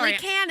officially sorry.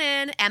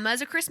 canon.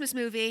 Emma's a Christmas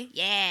movie.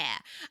 Yeah.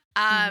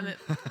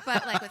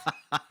 But like with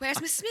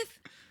Where's Miss Smith?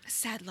 A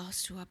sad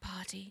loss to our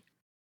party.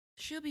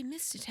 She'll be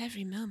missed at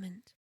every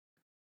moment.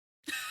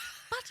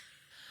 But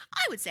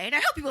I would say, and I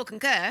hope you will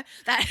concur,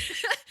 that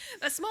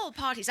the small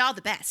parties are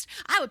the best.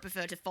 I would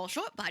prefer to fall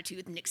short by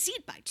 2 than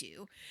exceed by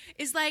 2.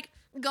 Is like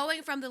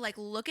going from the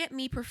look at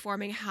me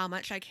performing how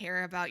much I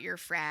care about your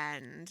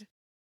friend.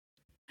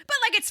 But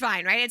it's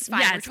fine, right? It's fine.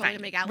 Yeah, We're it's totally fine.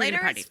 gonna make out We're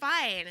gonna later. It's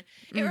party. fine.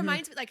 It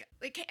reminds me,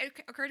 it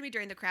occurred to me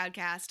during the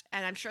Crowdcast,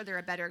 and I'm sure there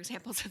are better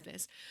examples of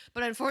this.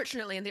 But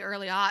unfortunately, in the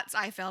early aughts,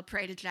 I fell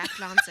prey to Jack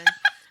Johnson,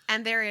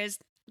 and there is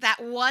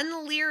that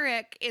one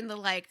lyric in the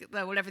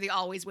whatever the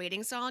Always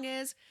Waiting song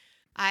is.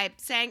 I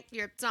sang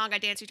your song, I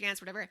danced your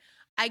dance, whatever.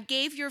 I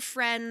gave your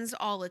friends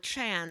all a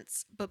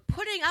chance, but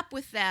putting up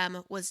with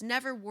them was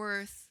never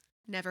worth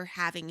never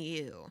having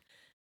you.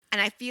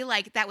 And I feel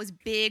like that was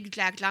big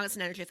Jack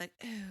Johnson energy of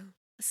oh,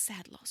 a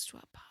sad loss to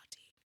our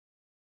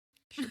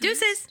party.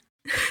 Deuces.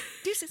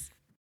 Deuces.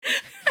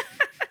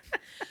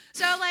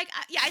 So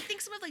I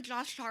think some of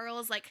Josh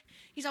Charles,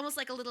 he's almost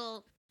like a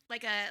little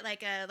like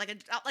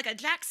a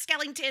Jack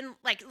Skellington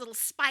little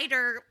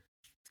spider,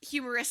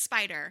 humorous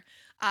spider,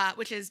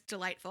 which is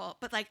delightful.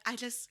 But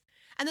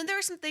and then there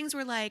are some things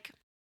where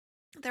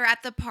they're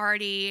at the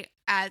party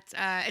it's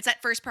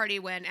that first party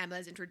when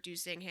Emma's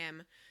introducing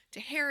him to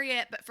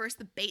Harriet, but first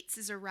the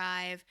Bateses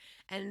arrive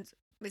and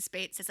Miss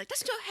Bates says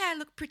doesn't your hair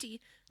look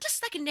pretty?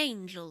 Just like an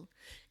angel.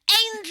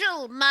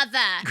 Angel, mother!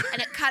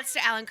 And it cuts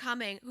to Alan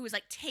Cumming, who is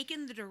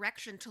taken the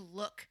direction to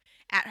look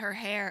at her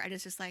hair and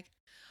it's just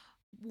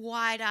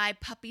wide-eyed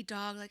puppy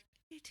dog,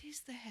 it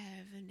is the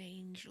hair of an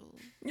angel.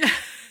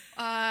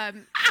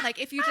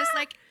 If you just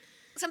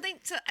something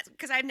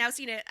because I've now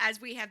seen it as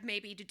we have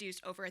maybe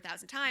deduced over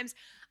 1,000 times.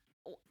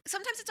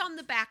 Sometimes it's on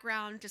the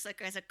background, just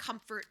as a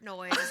comfort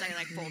noise as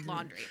I fold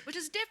laundry, which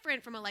is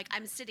different from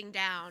I'm sitting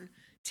down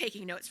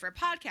taking notes for a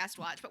podcast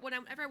watch. But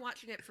whenever I'm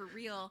watching it for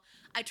real,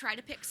 I try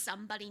to pick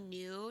somebody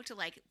new to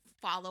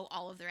follow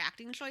all of their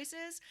acting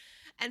choices.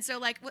 And so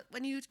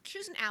when you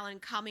choose an Alan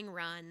Cumming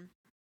run,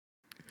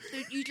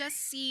 you just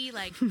see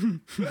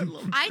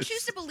I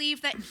choose to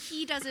believe that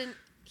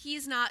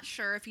he's not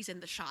sure if he's in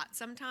the shot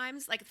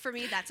sometimes. For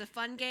me, that's a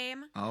fun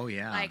game. Oh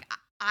yeah.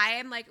 I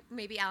am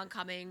maybe Alan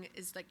Cumming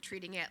is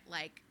treating it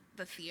like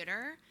the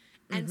theater.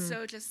 And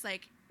so just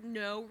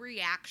no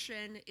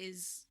reaction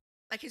is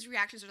his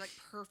reactions are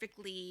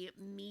perfectly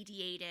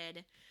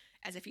mediated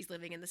as if he's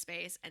living in the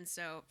space. And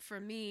so for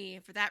me,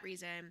 for that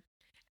reason,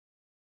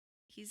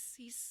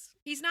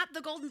 he's not the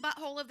golden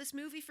butthole of this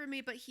movie for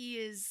me, but he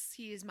is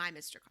my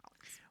Mr.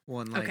 Collins.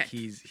 Well, and Okay.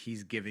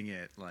 he's giving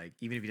it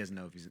even if he doesn't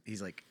know if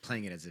he's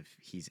playing it as if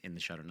he's in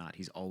the shot or not.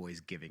 He's always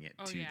giving it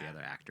to yeah. the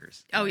other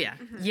actors. Oh yeah.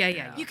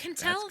 Yeah. You can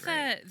That's tell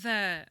great.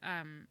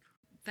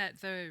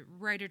 that the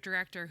writer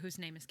director whose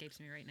name escapes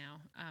me right now,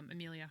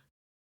 Amelia.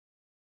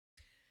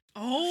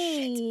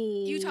 Shit.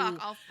 You talk.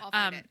 I'll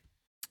find it.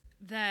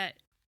 That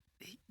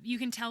you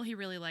can tell he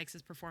really likes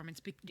his performance,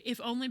 if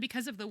only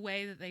because of the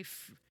way that they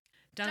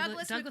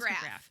Douglas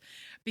McGrath.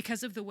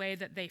 because of the way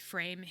that they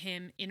frame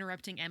him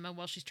interrupting Emma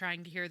while she's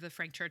trying to hear the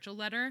Frank Churchill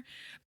letter,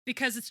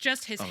 because it's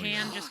just his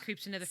hand just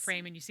creeps into the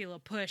frame and you see a little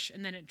push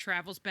and then it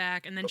travels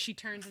back and then she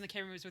turns and the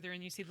camera moves with her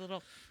and you see the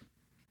little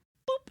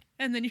boop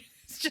and then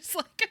it's just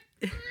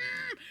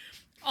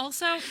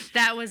Also,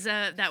 That was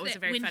a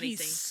very when funny he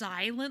scene.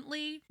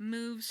 silently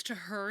moves to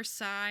her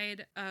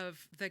side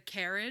of the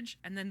carriage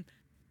and then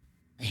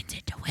leans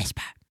in to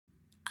whisper,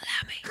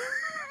 "Allow me."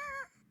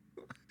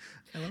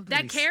 I love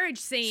That he's- carriage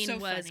scene So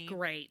was funny.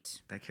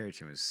 great. That character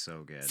scene was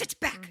so good. Sit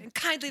back and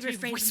kindly refrain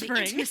from the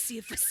whispering. intimacy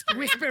of whispering.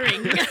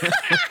 Whispering.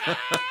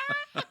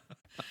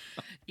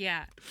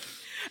 Yeah.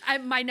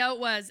 My note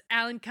was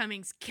Alan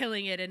Cummings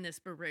killing it in this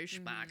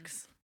barouche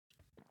box.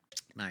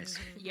 Nice.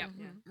 Yep.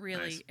 Yeah.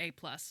 Really Nice. A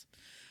plus.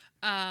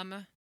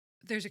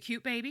 There's a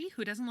cute baby.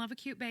 Who doesn't love a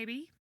cute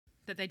baby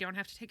that they don't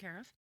have to take care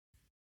of?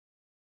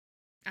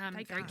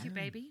 Thank Thank God. you,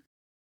 baby.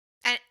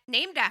 And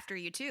named after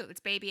you too. It's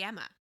Baby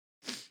Emma.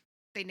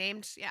 They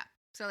named, yeah.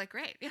 So like,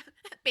 great. Yeah.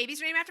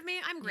 Baby's named after me.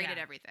 I'm great Yeah. at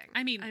everything.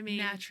 I mean, I mean-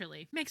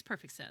 naturally. Makes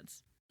perfect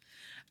sense.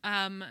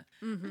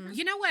 Mhm.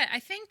 You know what? I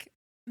think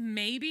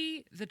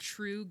maybe the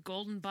true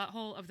golden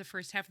butthole of the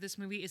first half of this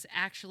movie is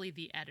actually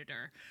the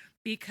editor,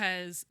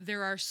 because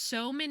there are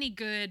so many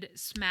good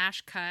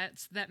smash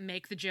cuts that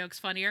make the jokes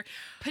funnier,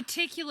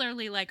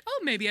 particularly like,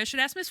 oh, maybe I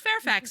should ask Miss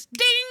Fairfax.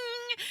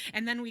 Ding!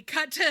 And then we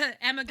cut to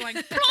Emma going,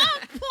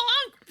 plonk,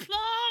 plonk,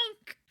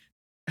 plonk.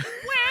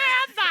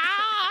 Where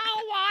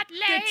thou art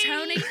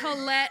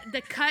laid.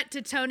 The cut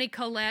to Tony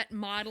Collette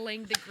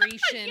modeling the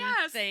Grecian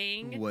Yes.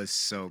 thing. Was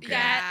so good.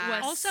 That Yeah.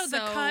 was Also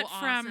the so cut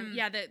awesome. from-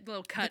 yeah, the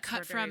little The cuts cut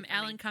were very from funny.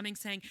 Alan Cumming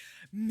saying,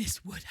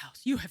 Miss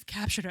Woodhouse, you have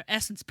captured her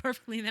essence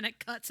perfectly. And then it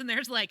cuts and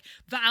there's like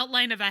the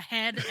outline of a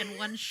head and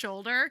one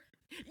shoulder.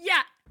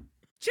 Yeah,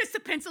 just a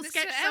pencil Mr.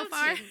 sketch so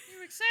far. Elton,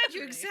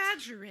 You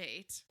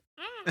exaggerate.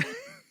 I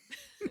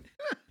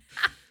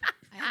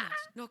am not,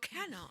 nor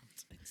cannot.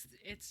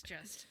 It's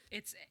just,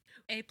 it's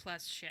A+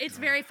 shit. It's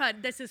very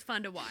fun. This is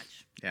fun to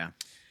watch. Yeah.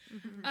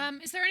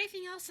 Is there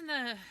anything else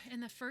in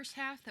the first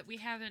half that we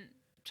haven't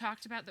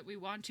talked about that we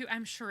want to?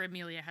 I'm sure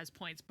Amelia has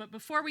points, but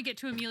before we get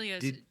to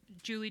Amelia's,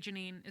 Julie,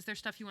 Janine, is there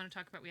stuff you want to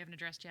talk about we haven't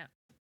addressed yet?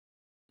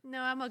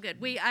 No, I'm all good.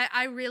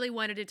 I really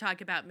wanted to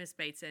talk about Miss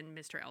Bates and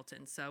Mr.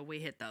 Elton, so we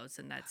hit those,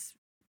 and that's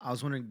I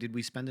was wondering, did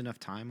we spend enough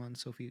time on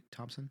Sophie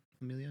Thompson,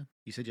 Amelia?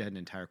 You said you had an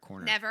entire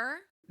corner. Never.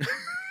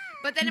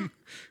 But then,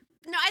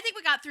 no, I think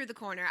we got through the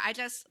corner. I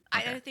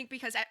Okay. think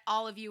because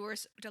all of you were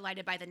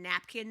delighted by the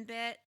napkin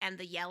bit and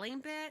the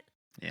yelling bit.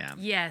 Yeah.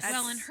 yes.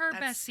 Well, and her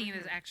that's- best scene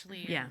is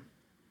actually in yeah,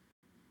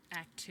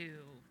 Act 2.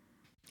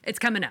 it's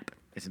coming up.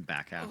 It's in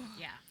back half.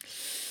 Yeah.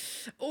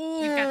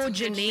 Oh, We've got some good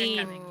shit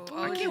Janine.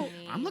 coming.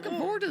 I'm looking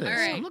forward to this. All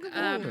right, I'm looking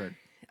forward to it.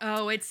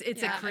 Oh, it's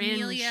Yeah, a cringe.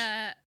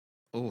 Amelia.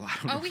 Oh, I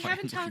don't know We if I'm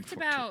haven't looking talked forward to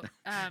about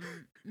that.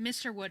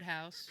 Mr.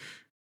 Woodhouse.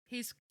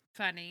 He's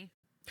funny.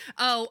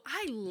 Oh,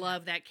 I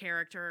love that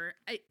character.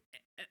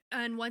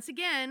 And once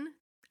again,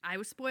 I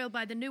was spoiled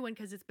by the new one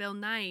because it's Bill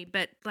Nye.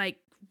 But like,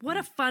 what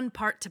a fun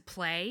part to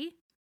play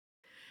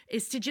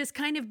is to just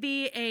kind of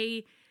be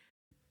a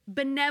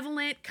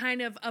benevolent, kind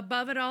of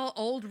above it all,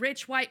 old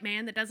rich white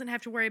man that doesn't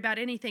have to worry about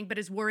anything, but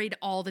is worried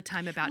all the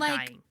time about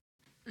Like- dying.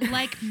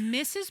 Like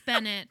Mrs.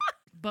 Bennet,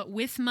 but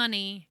with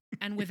money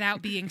and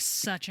without being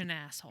such an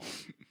asshole.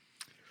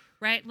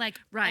 Right? Like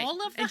Right.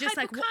 all of the And just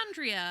like,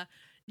 hypochondria,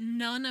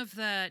 none of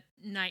the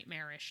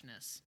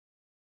nightmarishness.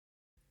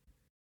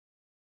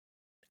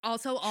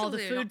 Also, all the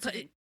Surely food. not to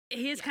be-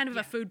 He is Yeah, kind of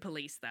yeah. a food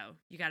police, though.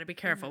 You got to be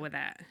careful with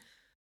that.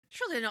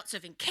 Surely they're not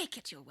serving cake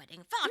at your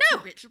wedding. Far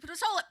too rich will put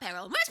us all at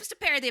peril. Where's Mr.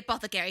 Perry the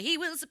apothecary? He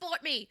will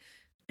support me.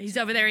 He's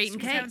over there eating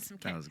Let's cake. have some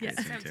That was a great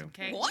Let's scene, have some too.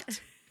 cake.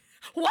 What?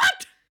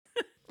 What?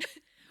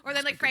 Or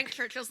then like Frank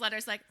Churchill's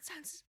letters like,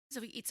 sounds as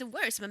though he eats a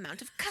worrisome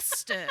amount of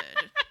custard.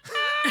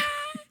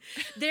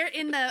 There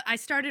in the I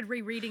started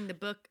rereading the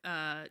book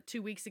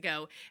 2 weeks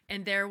ago,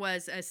 and there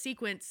was a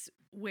sequence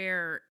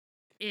where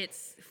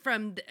it's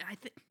from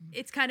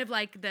it's kind of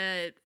like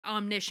the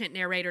omniscient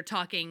narrator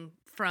talking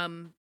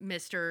from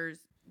Mr.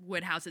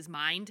 Woodhouse's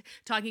mind,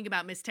 talking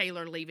about Miss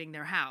Taylor leaving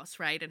their house,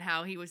 right? And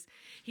how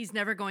he's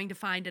never going to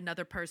find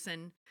another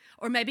person,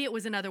 or maybe it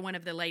was another one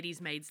of the ladies'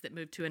 maids that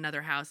moved to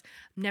another house,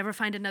 never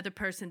find another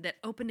person that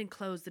opened and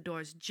closed the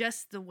doors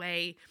just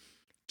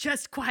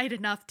quiet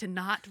enough to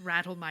not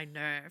rattle my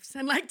nerves.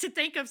 And like to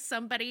think of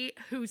somebody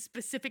who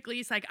specifically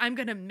is like, I'm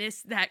going to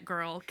miss that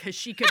girl because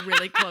she could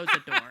really close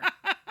the door.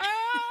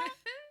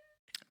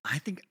 I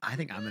think I'm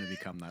going to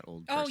become that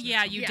old person. Oh at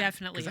yeah, some you point.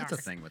 definitely 'Cause are. that's a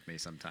thing with me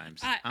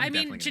sometimes. I I'm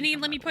mean, definitely gonna Janine,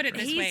 become let me that put old it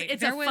this person. way: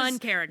 It's a There was- fun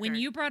character. When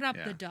you brought up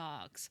Yeah. the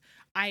dogs,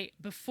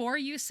 before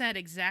you said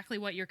exactly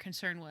what your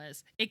concern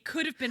was, it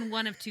could have been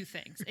one of two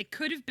things. It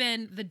could have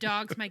been the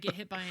dogs might get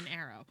hit by an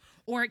arrow,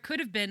 or it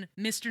could have been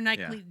Mr.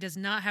 Knightley Yeah. does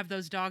not have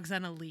those dogs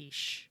on a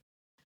leash.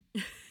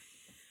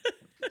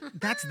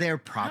 That's their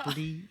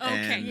property.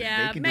 Okay. and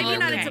Yeah, they can do maybe not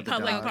whatever it's they a want with the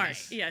public dogs. park.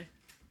 Yeah.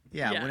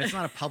 Yeah, Yeah. when it's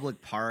not a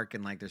public park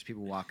and like there's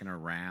people walking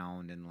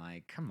around and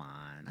like, come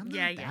on, I'm not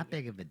Yeah, that yeah, yeah.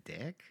 big of a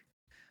dick.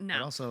 But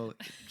No. also,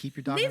 keep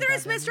your dog. on a Neither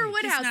is goddamn Mr. leash.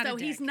 Woodhouse, not a though.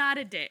 He's dick. not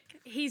a dick.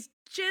 He's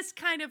just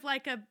kind of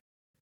like a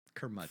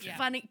Curmudgeon. Yeah.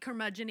 funny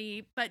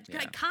curmudgeon-y, but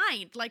Yeah.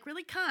 kind, like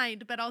really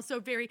kind, but also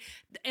very.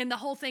 And the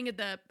whole thing of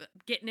the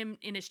getting him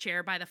in his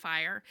chair by the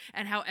fire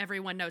and how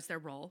everyone knows their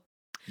role.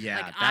 Yeah,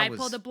 Like that I was,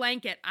 pull the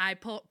blanket, I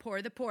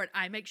pour the port,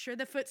 I make sure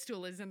the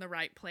footstool is in the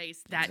right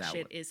place. That that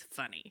shit what- is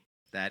funny.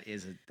 that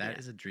is Yeah.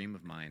 a dream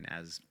of mine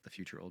as the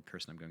future old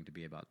person I'm going to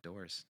be about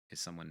doors. Is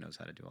someone knows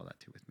how to do all that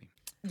too with me.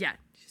 Yeah,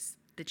 just,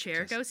 the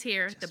chair Just- goes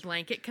here, the just-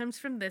 blanket comes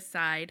from this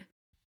side.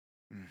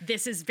 Mm.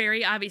 This is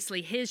very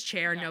obviously his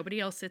chair. Yeah. Nobody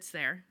else sits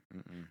there.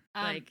 Mm-mm.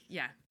 Like,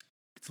 yeah.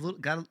 It's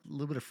got a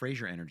little bit of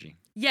Frasier energy.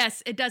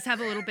 Yes, it does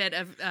have a little bit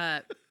of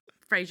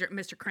Fraser,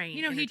 Mr. Crane.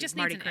 You know, he energy, just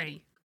Marty needs an Crane.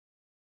 Eddie.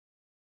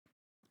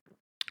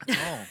 That's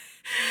all.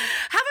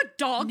 Have a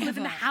dog live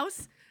in the Never.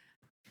 house?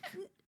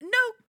 No.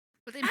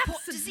 But import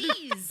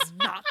Absolutely disease.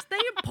 not. They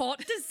import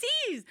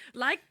disease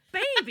like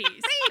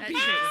babies. That shit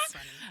was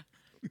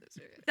funny.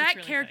 That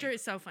really character funny.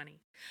 is so funny.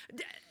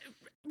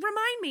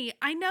 Remind me,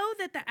 I know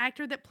that the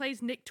actor that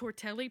plays Nick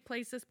Tortelli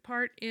plays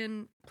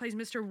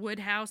Mr.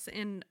 Woodhouse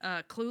in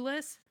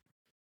Clueless.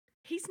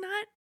 He's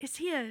not. Is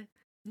he a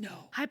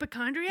No.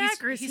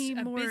 hypochondriac or is he's he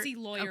a more busy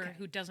lawyer Okay.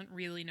 who doesn't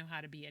really know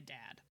how to be a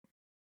dad.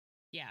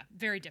 Yeah,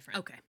 very different.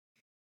 Okay.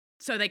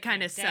 So they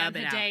kind of Dan sub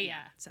it out. Hedaya.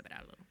 Sub it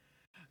out a little.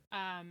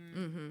 Um,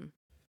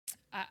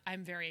 Mm-hmm.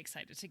 I'm very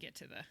excited to get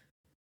to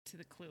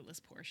the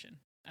clueless portion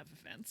of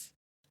events.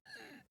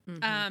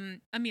 Mm-hmm.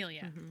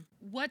 Amelia, Mm-hmm.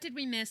 what did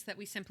we miss that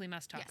we simply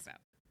must talk Yes. about?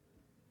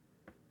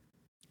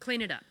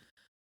 Clean it up.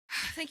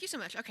 Thank you so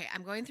much. Okay,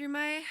 I'm going through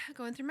my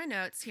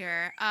notes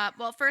here.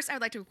 Well, first I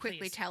would like to quickly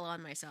Please. tell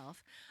on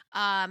myself.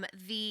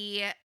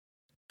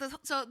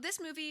 So this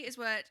movie is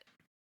what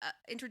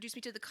introduced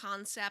me to the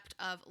concept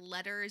of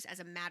letters as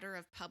a matter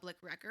of public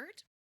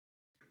record.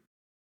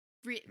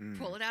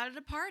 Pull it out at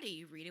a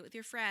party, read it with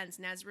your friends,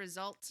 and as a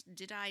result,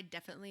 did I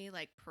definitely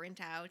like print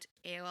out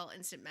AOL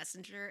Instant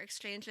Messenger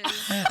exchanges?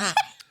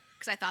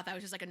 Because I thought that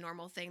was just like a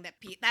normal thing that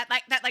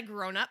that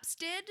grown-ups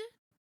did.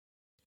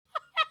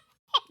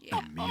 Yeah.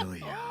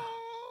 Amelia.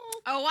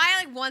 Oh,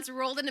 I like once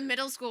rolled into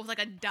middle school with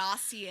like a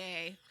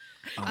dossier.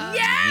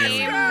 Yes,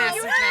 name girl,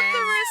 you had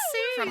the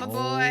messages from a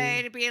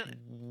boy to be.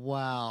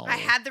 Wow. I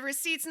had the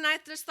receipts, and I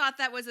just thought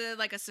that was a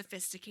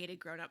sophisticated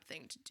grown-up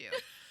thing to do.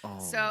 Oh.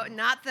 So,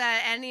 not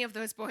that any of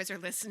those boys are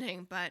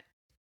listening, but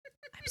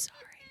I'm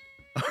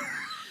sorry.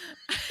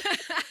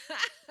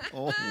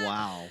 Oh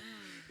wow.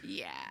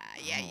 Yeah.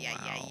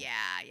 Oh,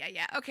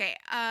 wow. Okay.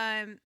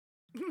 I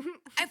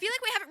feel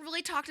like we haven't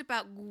really talked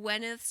about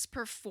Gwyneth's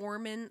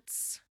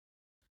performance.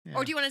 Yeah.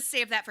 Or do you want to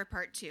save that for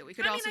part 2? We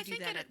could also I do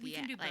think that at we the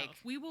can end. do both.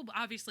 We will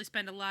obviously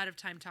spend a lot of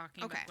time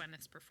talking Okay. about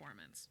Gwyneth's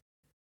performance.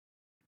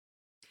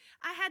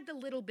 I had the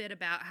little bit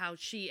about how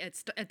she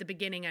at the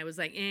beginning I was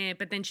like,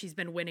 but then she's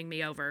been winning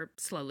me over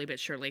slowly but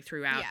surely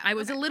throughout. Yeah, I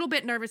was a okay. little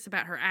bit nervous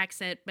about her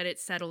accent, but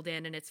it's settled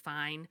in and it's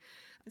fine.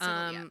 So,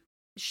 yeah.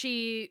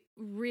 She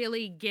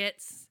really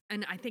gets,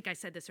 and I think I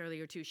said this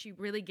earlier too. She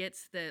really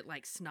gets the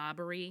like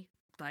snobbery,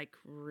 like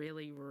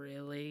really,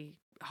 really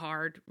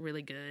hard,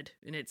 really good,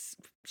 and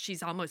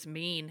she's almost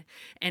mean.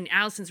 And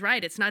Allison's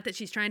right. It's not that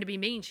she's trying to be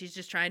mean; she's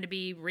just trying to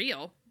be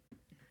real.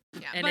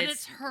 Yeah. And But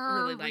it's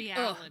her really like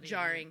reality.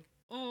 jarring.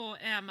 Oh,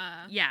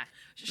 Emma. Yeah.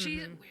 She,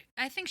 Mhm.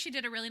 I think she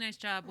did a really nice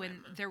job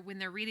when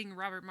they're reading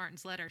Robert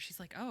Martin's letter. She's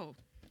like, "Oh,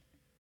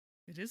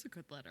 it is a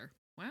good letter.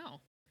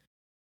 Wow."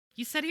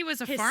 You said he was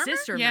a His farmer.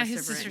 sister yeah, must his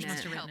have sisters written must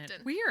it. have written Helped it.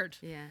 it. Weird.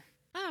 Yeah.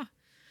 Oh,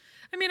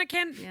 I mean, I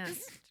can't. Yes.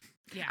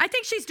 Yeah. I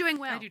think she's doing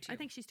well. do too. I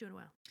think she's doing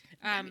well.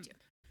 Yeah, me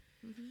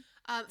too.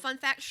 Fun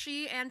fact: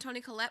 she and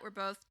Toni Collette were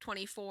both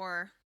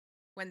 24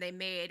 when they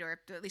made, or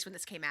at least when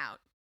this came out.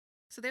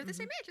 So they're the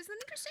same age. It's an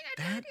interesting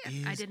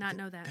idea. I did not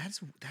know that.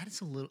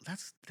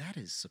 That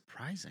is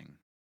surprising.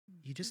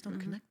 You just don't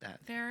connect that.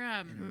 They're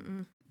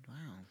Wow.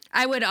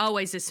 I would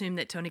always assume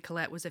that Toni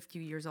Collette was a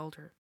few years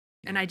older.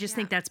 And I just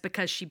think that's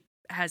because she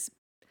has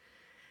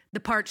the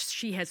parts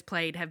she has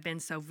played have been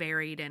so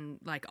varied and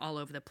like all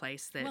over the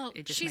place that well,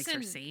 it just she's makes her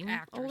an seem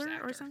actor's older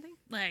actor. or something.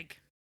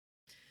 Like,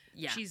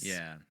 Yeah. she's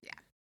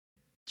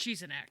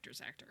an actor's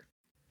actor.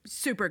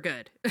 Super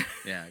good.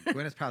 Yeah.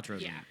 Gwyneth Paltrow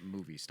is Yeah. a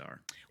movie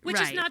star. Which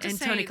right. is not to and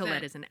say Toni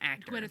Collette that is an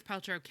actor. Gwyneth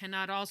Paltrow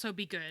cannot also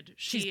be good.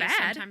 She's She bad. is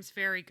sometimes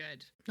very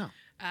good. No.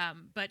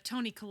 But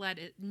Toni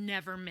Collette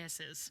never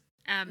misses.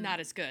 Not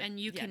as good. And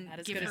you Yeah, can not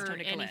as give good as her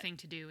Toni Collette. anything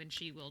to do, and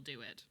she will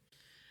do it.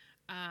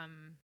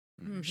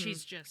 Mhm.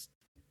 She's just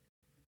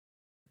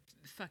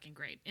fucking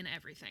great in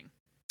everything.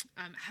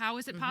 How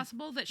is it Mm-hmm.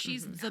 possible that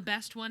she's the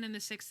best one in The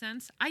Sixth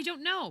Sense? I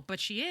don't know, but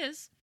she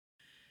is.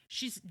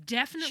 She's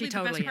definitely the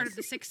totally best part is. of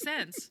The Sixth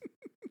Sense.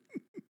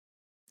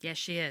 Yes,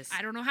 she is.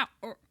 I don't know how.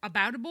 Or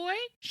About a Boy?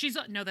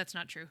 No, that's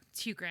not true.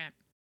 It's Hugh Grant.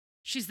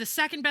 She's the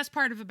second best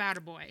part of About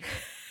a Boy.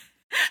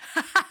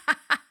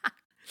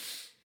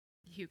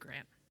 Hugh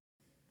Grant.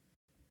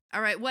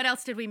 All right. What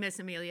else did we miss,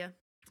 Amelia?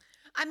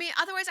 I mean,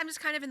 otherwise, I'm just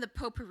kind of in the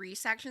potpourri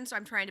section, so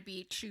I'm trying to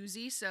be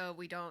choosy so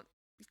we don't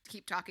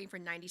keep talking for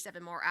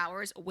 97 more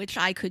hours, which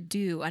I could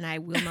do, and I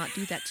will not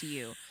do that to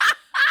you.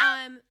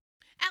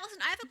 Allison,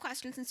 I have a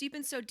question since you've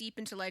been so deep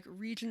into like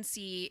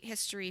Regency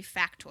history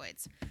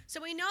factoids.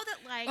 So we know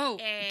that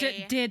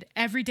like Did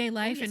Everyday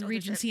Life yes, in there's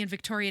Regency and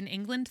Victorian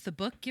England, the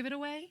book, give it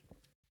away?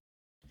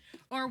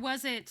 Or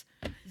was it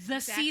The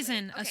Exactly.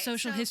 Season, A Okay,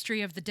 Social so-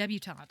 History of the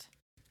Debutante?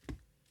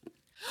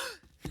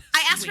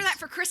 I asked for that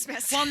for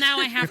Christmas. Well, now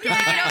I have to. Yeah,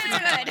 read I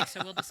know it. it's good.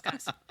 So we'll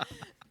discuss.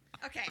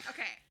 Okay.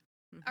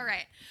 All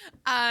right.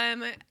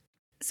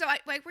 So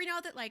we know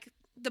that like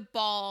the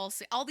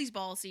balls, all these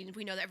ball scenes,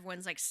 we know that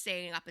everyone's like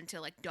staying up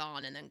until like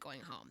dawn and then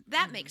going home.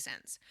 That makes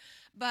sense.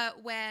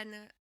 But when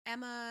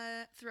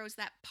Emma throws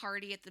that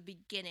party at the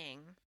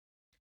beginning,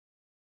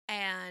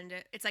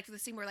 and it's like the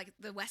scene where like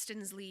the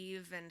Westons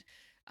leave and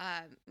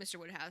Mr.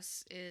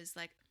 Woodhouse is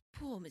like,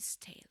 poor Miss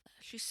Taylor,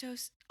 she so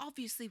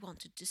obviously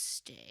wanted to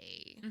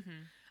stay.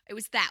 Mm-hmm. It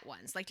was that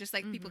once, like just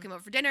like people came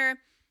over for dinner.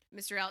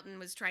 Mr. Elton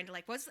was trying to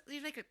was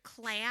it like a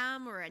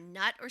clam or a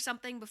nut or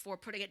something before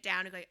putting it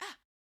down and going,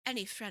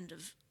 any friend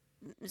of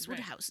Miss Right.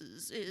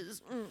 Woodhouse's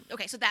is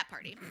okay. So that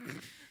party.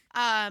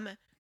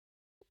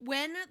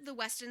 When the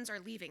Westons are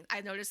leaving, I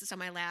noticed this on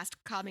my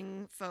last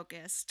calming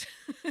focused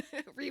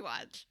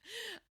rewatch.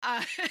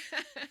 Uh,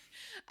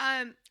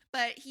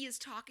 but he is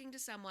talking to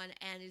someone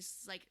and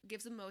is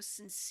gives the most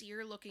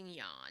sincere looking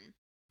yawn.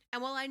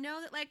 And while I know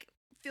that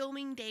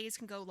filming days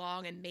can go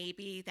long and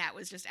maybe that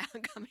was just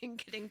Alan Cumming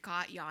getting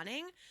caught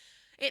yawning,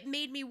 it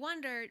made me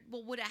wonder,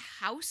 well, would a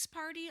house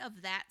party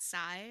of that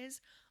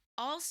size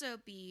also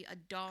be a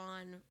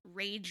dawn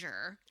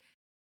rager?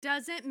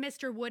 Doesn't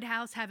Mr.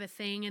 Woodhouse have a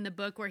thing in the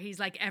book where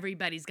he's like,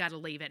 everybody's got to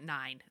leave at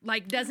 9?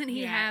 Like, doesn't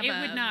he have it a...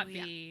 would not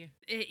yeah. be.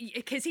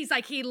 Because he's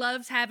like, he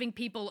loves having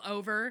people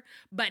over,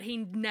 but he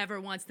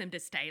never wants them to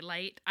stay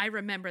late. I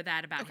remember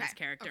that about his Okay,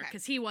 character okay.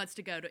 because he wants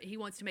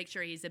to make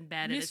sure he's in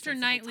bed at a Mr. sensible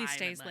Knightley time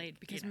stays and, late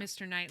because you know.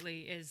 Mr.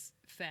 Knightley is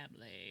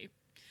family.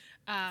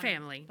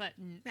 Family. But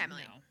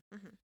Family. no.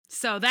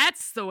 So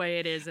that's the way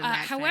it is in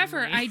that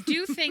However, family. I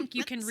do think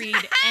you can read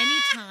any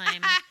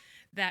time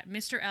that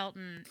Mr.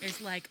 Elton is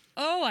like,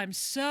 oh, I'm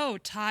so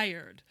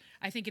tired.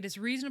 I think it is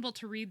reasonable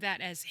to read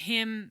that as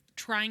him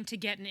trying to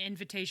get an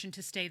invitation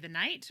to stay the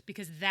night,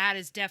 because that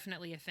is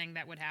definitely a thing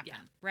that would happen,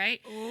 right?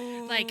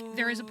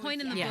 There is a point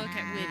in the book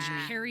at which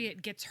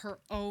Harriet gets her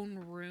own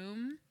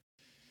room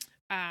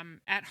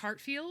at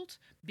Hartfield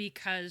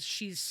because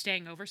she's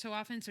staying over so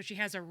often. So she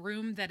has a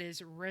room that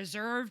is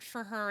reserved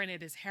for her, and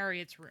it is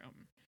Harriet's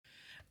room.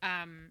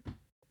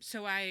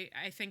 So I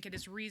think it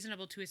is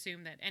reasonable to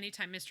assume that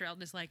anytime Mr.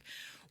 Elton is like,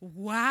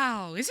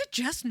 wow, is it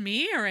just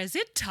me or is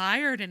it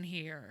tired in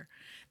here?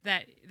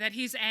 That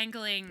he's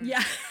angling.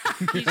 Yeah.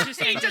 He's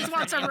just He angling just for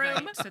wants an a room.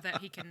 invite so that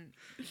he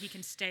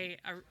can stay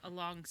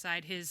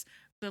alongside his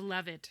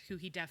beloved, who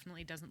he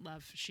definitely doesn't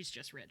love. She's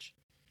just rich.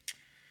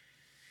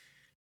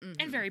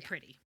 And very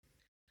pretty.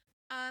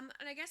 And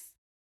I guess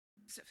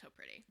so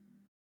pretty.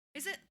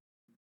 Is it?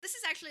 This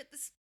is actually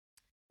this.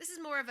 This is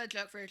more of a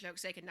joke for a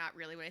joke's sake, and not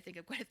really what I think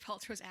of Gwyneth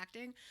Paltrow's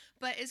acting.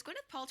 But is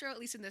Gwyneth Paltrow, at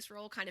least in this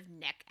role, kind of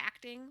neck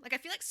acting? I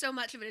feel like so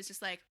much of it is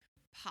just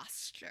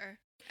posture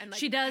and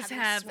she does having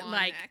a have swan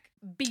like neck.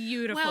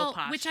 beautiful Well,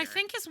 posture. which I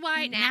think is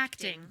why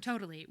Acting.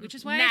 totally. Which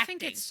is why I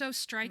think Nacting. it's so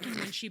striking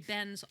when she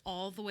bends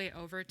all the way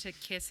over to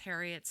kiss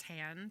Harriet's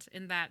hand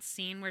in that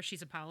scene where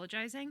she's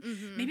apologizing.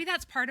 Maybe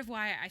that's part of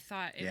why I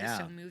thought it was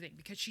so moving,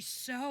 because she's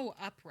so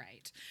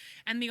upright.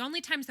 And the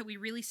only times that we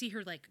really see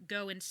her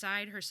go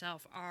inside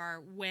herself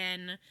are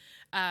when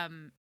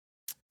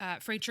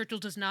Frank Churchill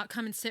does not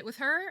come and sit with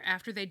her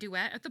after they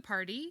duet at the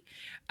party,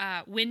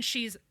 when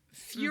she's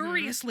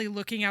furiously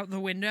looking out the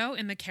window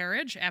in the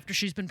carriage after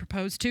she's been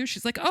proposed to.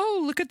 She's like,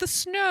 oh, look at the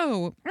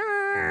snow.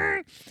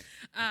 And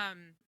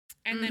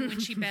then when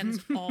she bends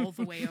all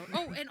the way over.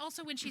 Oh, and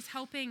also when she's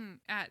helping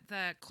at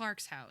the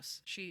Clark's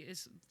house, she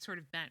is sort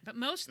of bent. But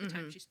most of the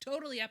time, she's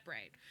totally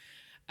upright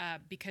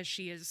because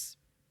she is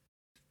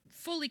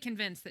fully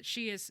convinced that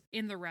she is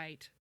in the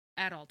right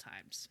at all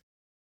times.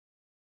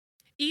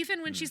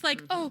 Even when she's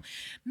like, oh,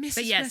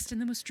 Mrs. yes. Weston,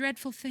 the most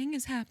dreadful thing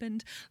has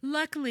happened.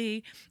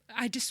 Luckily,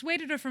 I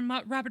dissuaded her from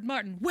Robert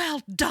Martin.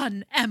 Well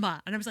done,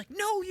 Emma. And I was like,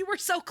 no, you were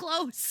so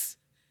close.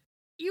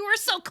 You were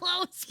so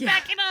close. Yeah.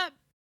 Back it up.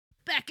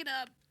 Back it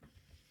up.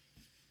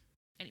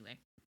 Anyway.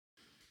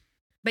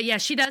 But yeah,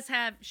 she does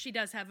have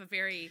a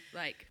very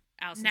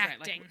Allison's right,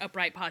 Nacting.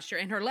 upright posture,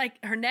 and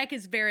her neck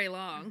is very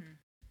long.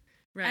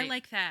 Right. I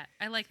like that.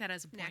 I like that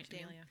as a point,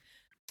 Nacting.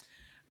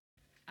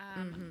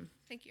 Amelia.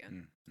 Thank you.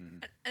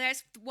 And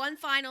there's one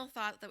final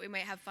thought that we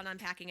might have fun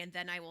unpacking, and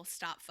then I will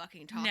stop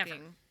fucking talking Never.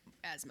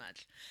 as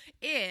much.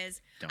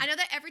 Is Don't. I know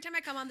that every time I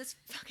come on this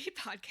fucking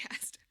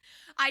podcast,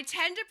 I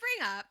tend to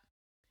bring up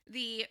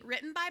the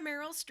written by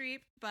Meryl Streep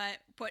but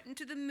put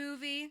into the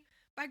movie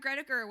by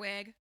Greta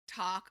Gerwig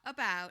talk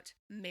about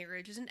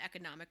marriage as an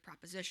economic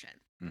proposition.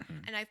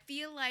 And I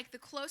feel like the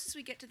closest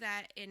we get to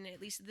that in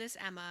at least this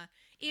Emma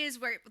is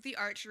where the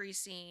archery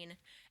scene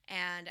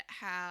and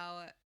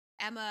how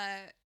Emma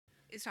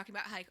is talking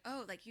about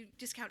you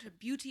discount her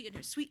beauty and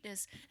her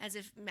sweetness as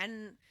if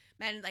men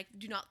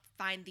do not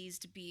find these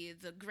to be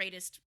the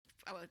greatest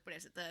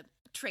the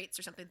traits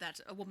or something that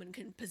a woman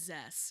can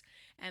possess.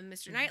 And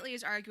Mr. Knightley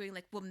is arguing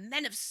well,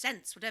 men of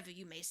sense, whatever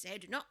you may say,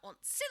 do not want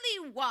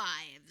silly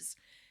wives.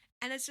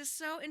 And it's just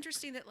so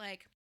interesting that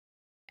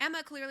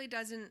Emma clearly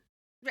doesn't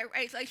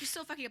right, she's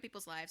still fucking up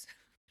people's lives.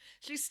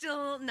 She's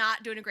still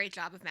not doing a great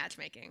job of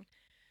matchmaking.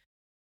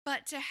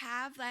 But to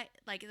have that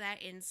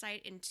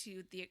insight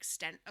into the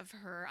extent of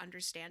her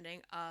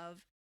understanding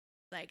of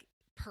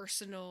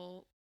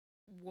personal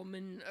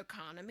woman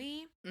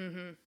economy,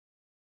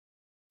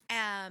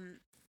 and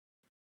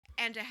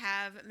to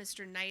have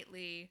Mr.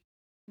 Knightley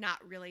not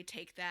really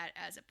take that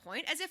as a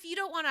point, as if you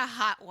don't want a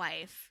hot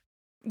wife,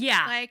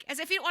 Yeah. as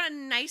if you don't want a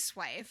nice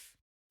wife.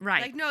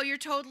 Right. No, you're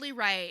totally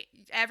right.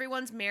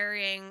 Everyone's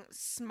marrying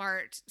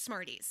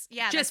smarties.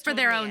 Yeah, Just that's for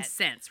their totally own it.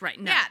 sense, right?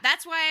 No. Yeah,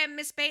 that's why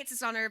Miss Bates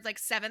is on her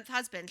 7th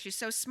husband. She's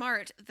so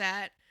smart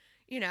that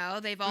You know,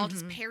 they've all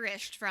just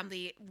perished from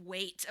the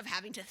weight of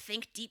having to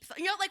think deep.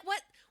 You know, like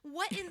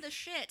what in the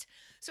shit?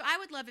 So I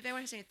would love if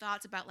anyone has any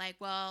thoughts about like,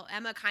 well,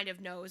 Emma kind of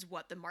knows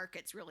what the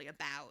market's really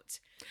about.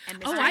 And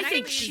Mr. I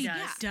think Knightley- she she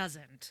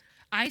doesn't.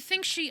 I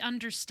think she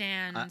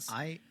understands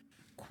I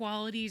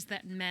qualities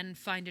that men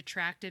find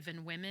attractive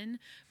in women,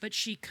 but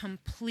she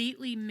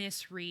completely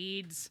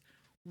misreads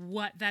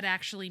what that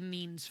actually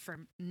means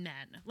for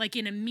men. Like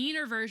in a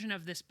meaner version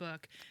of this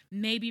book,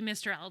 maybe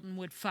Mr. Elton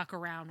would fuck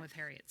around with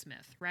Harriet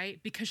Smith, right?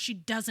 Because she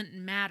doesn't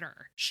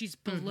matter. She's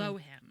below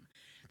him.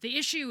 The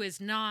issue is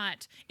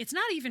it's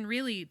not even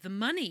really the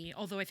money,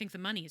 although I think the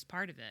money is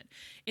part of it.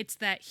 It's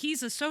that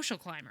he's a social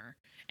climber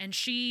and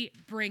she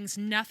brings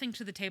nothing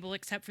to the table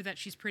except for that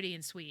she's pretty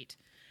and sweet.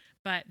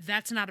 But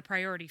that's not a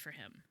priority for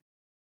him.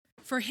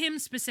 For him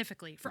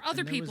specifically. For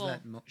other And there was people,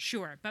 that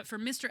sure. But for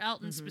Mr.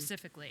 Elton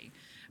specifically,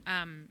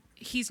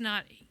 he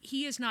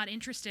is not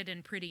interested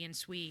in pretty and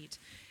sweet.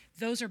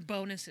 Those are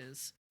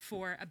bonuses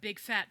for a big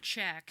fat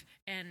check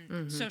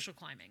and social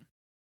climbing.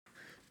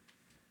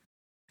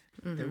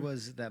 There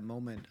was that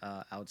moment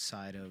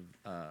outside of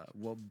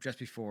just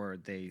before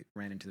they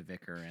ran into the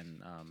vicar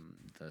and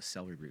the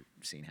celery root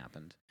scene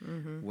happened,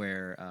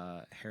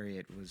 where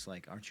Harriet was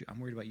like, "Aren't you? I'm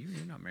worried about you.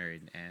 You're not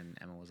married." And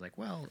Emma was like,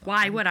 "Well,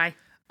 Why would I?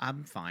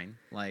 I'm fine."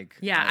 Like,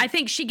 Yeah, I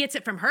think she gets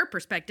it from her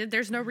perspective.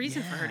 There's no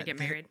reason for her to yeah, get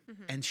there- married.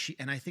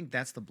 and I think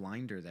that's the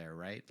blinder there,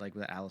 right? Like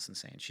what Allison's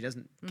saying, she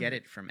doesn't get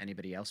it from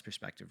anybody else's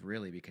perspective,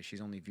 really, because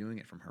she's only viewing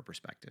it from her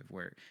perspective,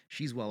 where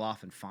she's well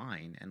off and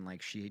fine, and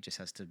like she just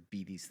has to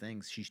be these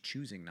things. She's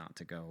choosing not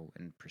to go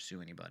and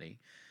pursue anybody,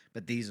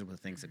 but these are the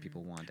things that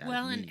people want. Out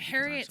Well, of me and because I'm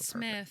Harriet so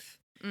perfect.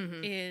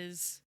 Smith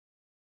is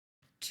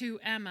to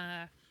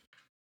Emma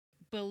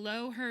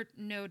below her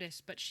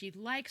notice, but she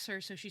likes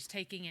her, so she's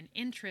taking an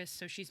interest,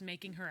 so she's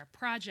making her a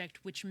project,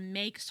 which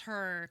makes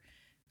her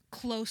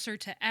closer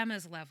to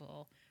Emma's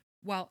level,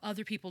 while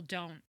other people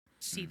don't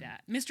see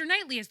that. Mr.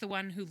 Knightley is the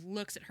one who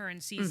looks at her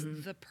and sees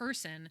the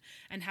person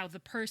and how the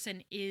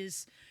person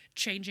is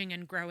changing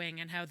and growing,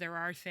 and how there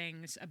are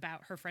things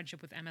about her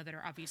friendship with Emma that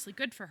are obviously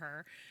good for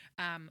her,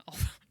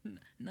 although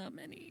not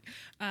many.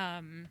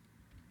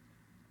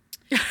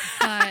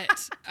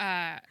 But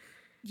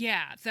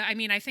yeah,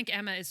 I think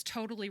Emma is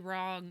totally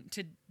wrong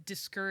to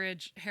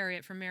discourage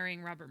Harriet from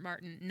marrying Robert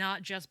Martin,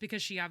 not just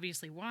because she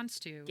obviously wants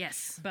to,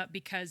 Yes. but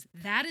because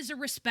that is a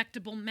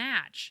respectable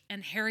match,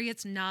 and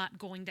Harriet's not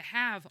going to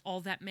have all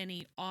that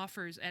many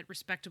offers at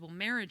respectable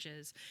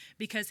marriages,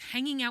 because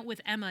hanging out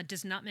with Emma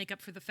does not make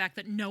up for the fact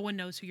that no one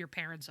knows who your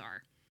parents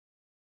are.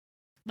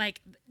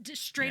 Like,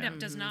 just straight up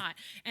does not.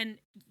 And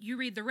you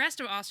read the rest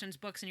of Austen's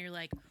books and you're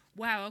like,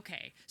 wow,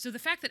 okay. So the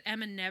fact that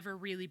Emma never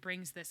really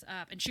brings this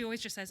up, and she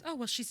always just says, oh,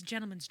 well, she's a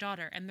gentleman's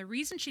daughter. And the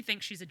reason she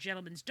thinks she's a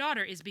gentleman's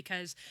daughter is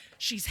because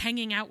she's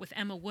hanging out with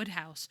Emma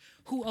Woodhouse,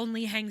 who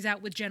only hangs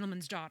out with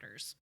gentlemen's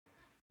daughters.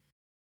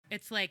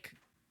 It's like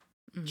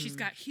she's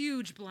got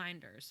huge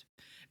blinders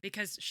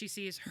because she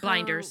sees her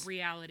Blinders.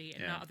 reality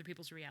and Yeah. not other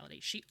people's reality.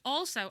 She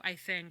also, I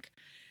think,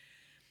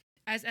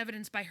 as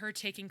evidenced by her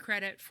taking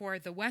credit for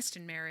the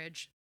Weston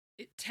marriage,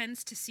 it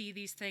tends to see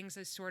these things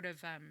as sort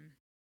of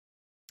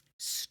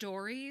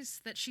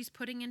stories that she's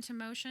putting into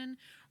motion,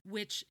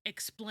 which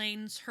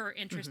explains her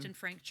interest in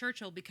Frank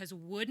Churchill, because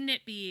wouldn't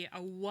it be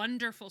a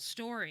wonderful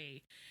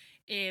story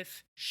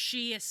if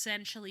she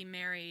essentially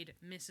married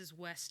Mrs.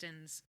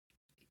 Weston's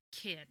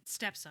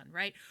stepson,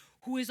 right?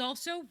 Who is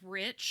also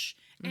rich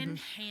and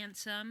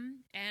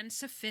handsome and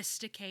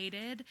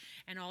sophisticated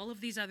and all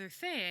of these other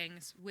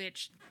things,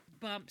 which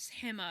bumps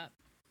him up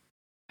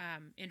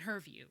in her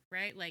view,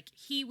 right? Like,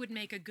 he would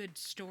make a good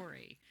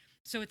story.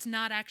 So it's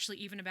not actually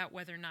even about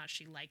whether or not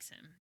she likes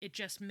him. It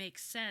just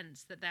makes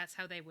sense that that's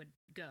how they would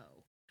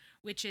go,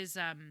 which is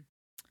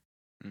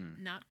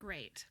not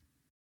great.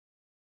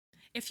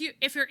 If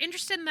you're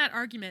interested in that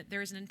argument,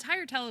 there is an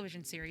entire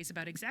television series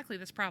about exactly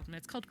this problem.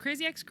 It's called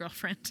Crazy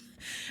Ex-Girlfriend.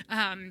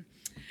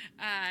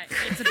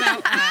 It's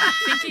about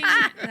thinking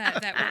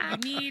that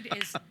what you need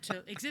is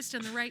to exist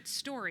in the right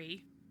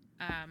story,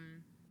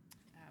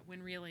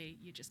 when really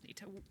you just need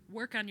to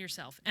work on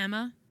yourself.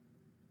 Emma,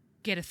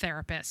 get a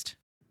therapist.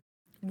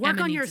 Work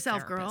Emma on needs a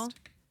yourself, girl. therapist.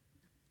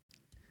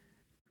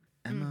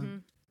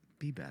 Emma,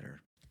 be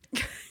better.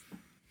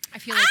 I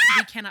feel like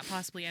we cannot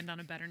possibly end on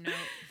a better note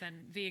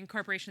than the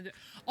incorporation of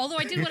although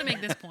I did want to make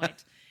this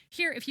point.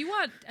 Here, if you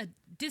want a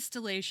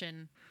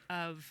distillation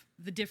of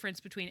the difference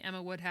between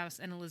Emma Woodhouse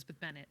and Elizabeth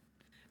Bennet,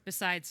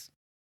 besides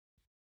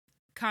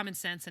common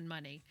sense and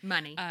money,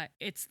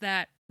 it's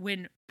that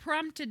when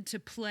prompted to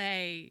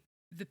play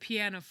the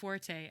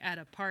pianoforte at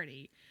a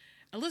party,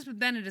 Elizabeth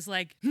Bennet is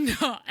like,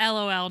 no,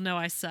 LOL, no,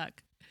 I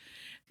suck.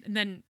 And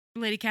then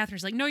Lady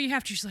Catherine's like, no, you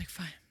have to. She's like,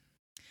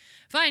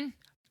 fine,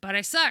 but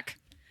I suck.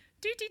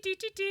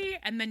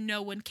 And then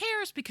no one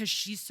cares because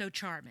she's so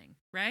charming,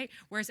 right?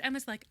 Whereas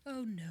Emma's like,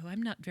 oh no,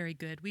 I'm not very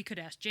good. We could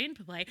ask Jane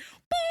to play.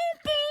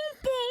 Boom,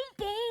 boom,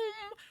 boom,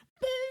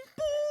 boom,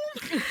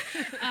 boom,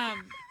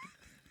 boom.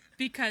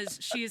 Because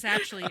she is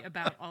actually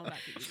about all about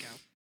the ego.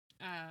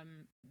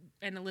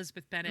 and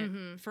Elizabeth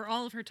Bennet, for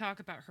all of her talk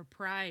about her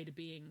pride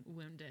being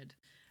wounded,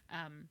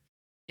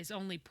 is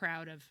only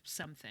proud of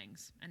some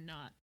things and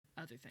not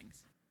other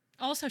things.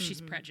 Also,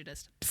 she's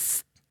prejudiced.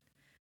 Psst.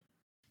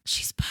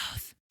 She's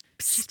both.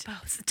 She's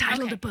both. It's the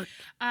title of the book.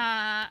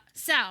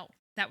 So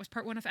that was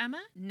part 1 of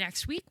Emma.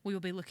 Next week, we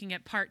will be looking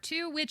at part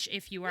 2, which,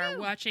 if you are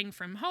watching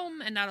from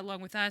home and not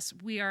along with us,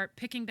 we are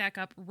picking back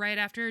up right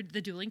after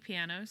the dueling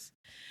pianos.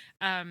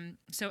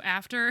 So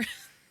after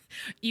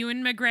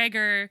Ewan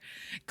McGregor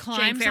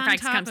climbs on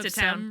Fairfax top comes of to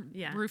some town.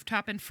 Yeah.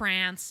 rooftop in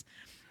France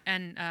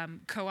and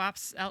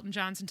co-ops Elton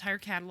John's entire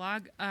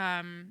catalog,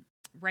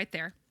 right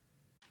there.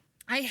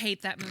 I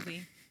hate that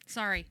movie.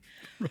 Sorry.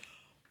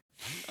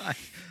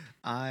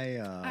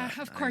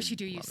 Of course you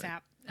do, you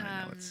sap.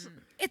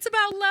 It's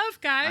about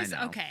love, guys. I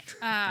know. Okay.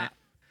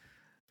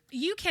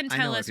 You can I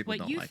know tell why us people what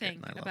don't you like it, think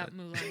and I love about it.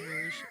 Moulin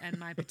Rouge and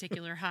my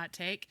particular hot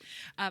take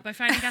by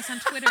finding us on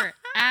Twitter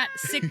at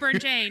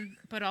SickBurnJane,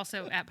 but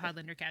also at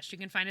PodlanderCast. You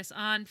can find us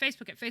on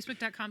Facebook at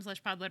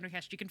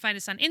facebook.com/PodlanderCast. You can find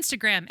us on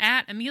Instagram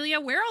at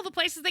Amelia. Where are all the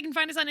places they can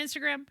find us on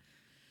Instagram?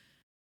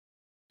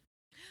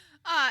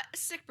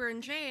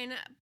 Sickburn Jane,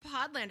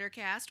 Podlander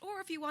Cast,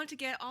 or if you want to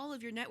get all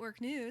of your network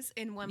news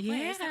in one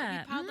place,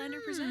 that would be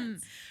Podlander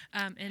Presents.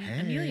 And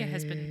Amelia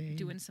has been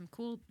doing some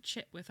cool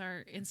shit with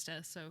our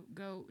Insta, so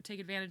go take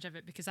advantage of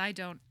it because I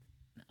don't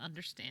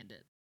understand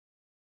it.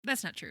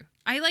 That's not true.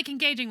 I like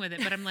engaging with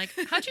it, but I'm like,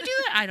 how'd you do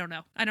that? I don't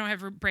know. I don't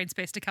have brain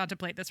space to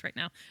contemplate this right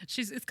now.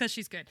 It's because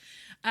she's good.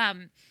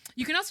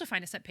 You can also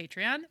find us at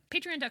Patreon,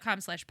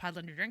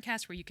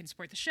 patreon.com/PodlanderDrinkcast, where you can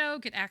support the show,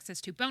 get access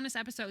to bonus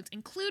episodes,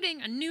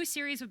 including a new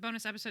series of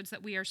bonus episodes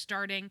that we are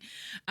starting,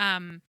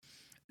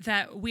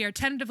 that we are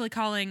tentatively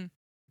calling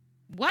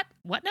What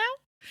Now?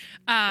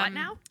 What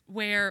now?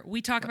 Where we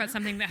talk about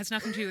something that has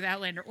nothing to do with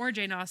Outlander or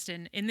Jane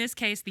Austen. In this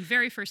case, the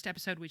very first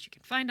episode, which you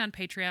can find on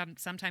Patreon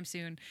sometime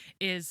soon,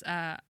 is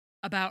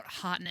about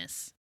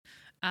hotness.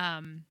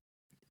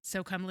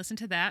 So come listen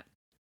to that.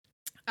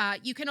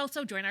 You can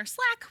also join our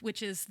Slack,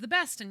 which is the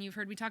best, and you've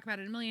heard me talk about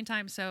it a million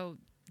times, so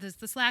there's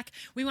the Slack.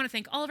 We want to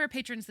thank all of our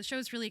patrons. The show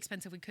is really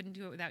expensive. We couldn't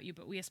do it without you,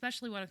 but we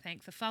especially want to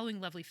thank the following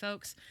lovely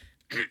folks.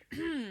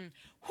 Whew!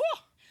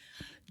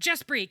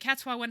 Jess Bree,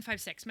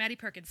 Catswa156, Maddie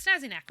Perkins,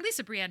 Snazzynack,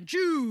 Lisa Brienne,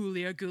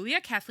 Julia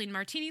Gulia, Kathleen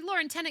Martini,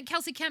 Lauren Tennant,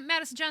 Kelsey Kemp,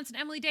 Madison Johnson,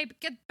 Emily Day,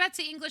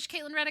 Betsy English,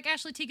 Caitlin Reddick,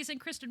 Ashley Tegason,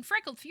 Kristen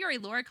Freckled, Fury,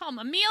 Laura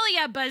Colm,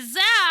 Amelia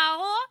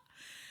Bazell,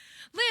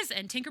 Liz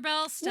and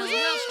Tinkerbell, Stella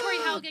Welch, Tori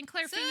Halligan,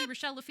 Claire Feeney,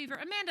 Rochelle Lefevre,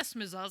 Amanda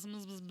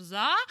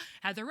Smizza,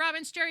 Heather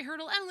Robbins, Jerry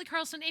Hurdle, Emily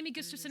Carlson, Amy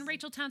Gustafson,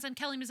 Rachel Townsend,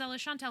 Kelly Mazzella,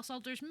 Chantal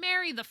Salters,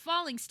 Mary the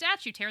Falling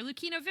Statue, Tara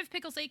Lucchino, Viv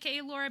Pickles,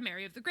 a.k.a. Laura,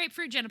 Mary of the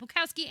Grapefruit, Jenna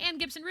Pulkowski, Ann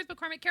Gibson, Ruth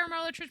McCormick, Kara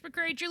Marlowe, Trish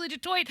McCurry, Julie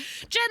DeToit,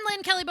 Jen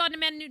Lynn, Kelly Bodden,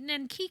 Amanda Newton,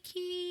 and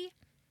Kiki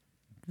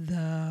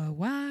the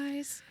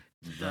Wise.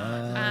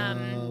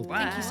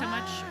 Thank you so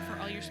much for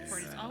all your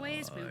support as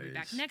always. We will be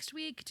back next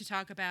week to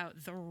talk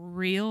about the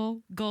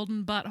real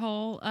golden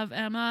butthole of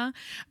Emma,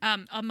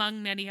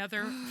 among many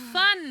other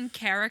fun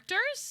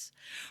characters.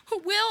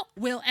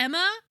 Will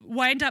Emma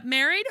wind up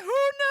married? Who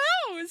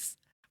knows?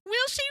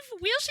 Will she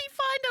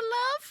find a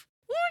love?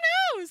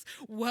 Who knows?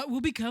 What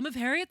will become of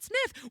Harriet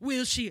Smith?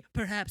 Will she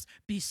perhaps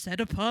be set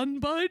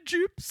upon by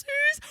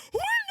gypsies? Who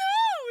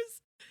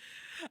knows?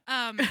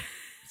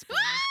 Spoilers.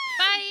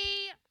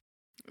 Bye.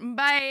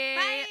 Bye.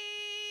 Bye.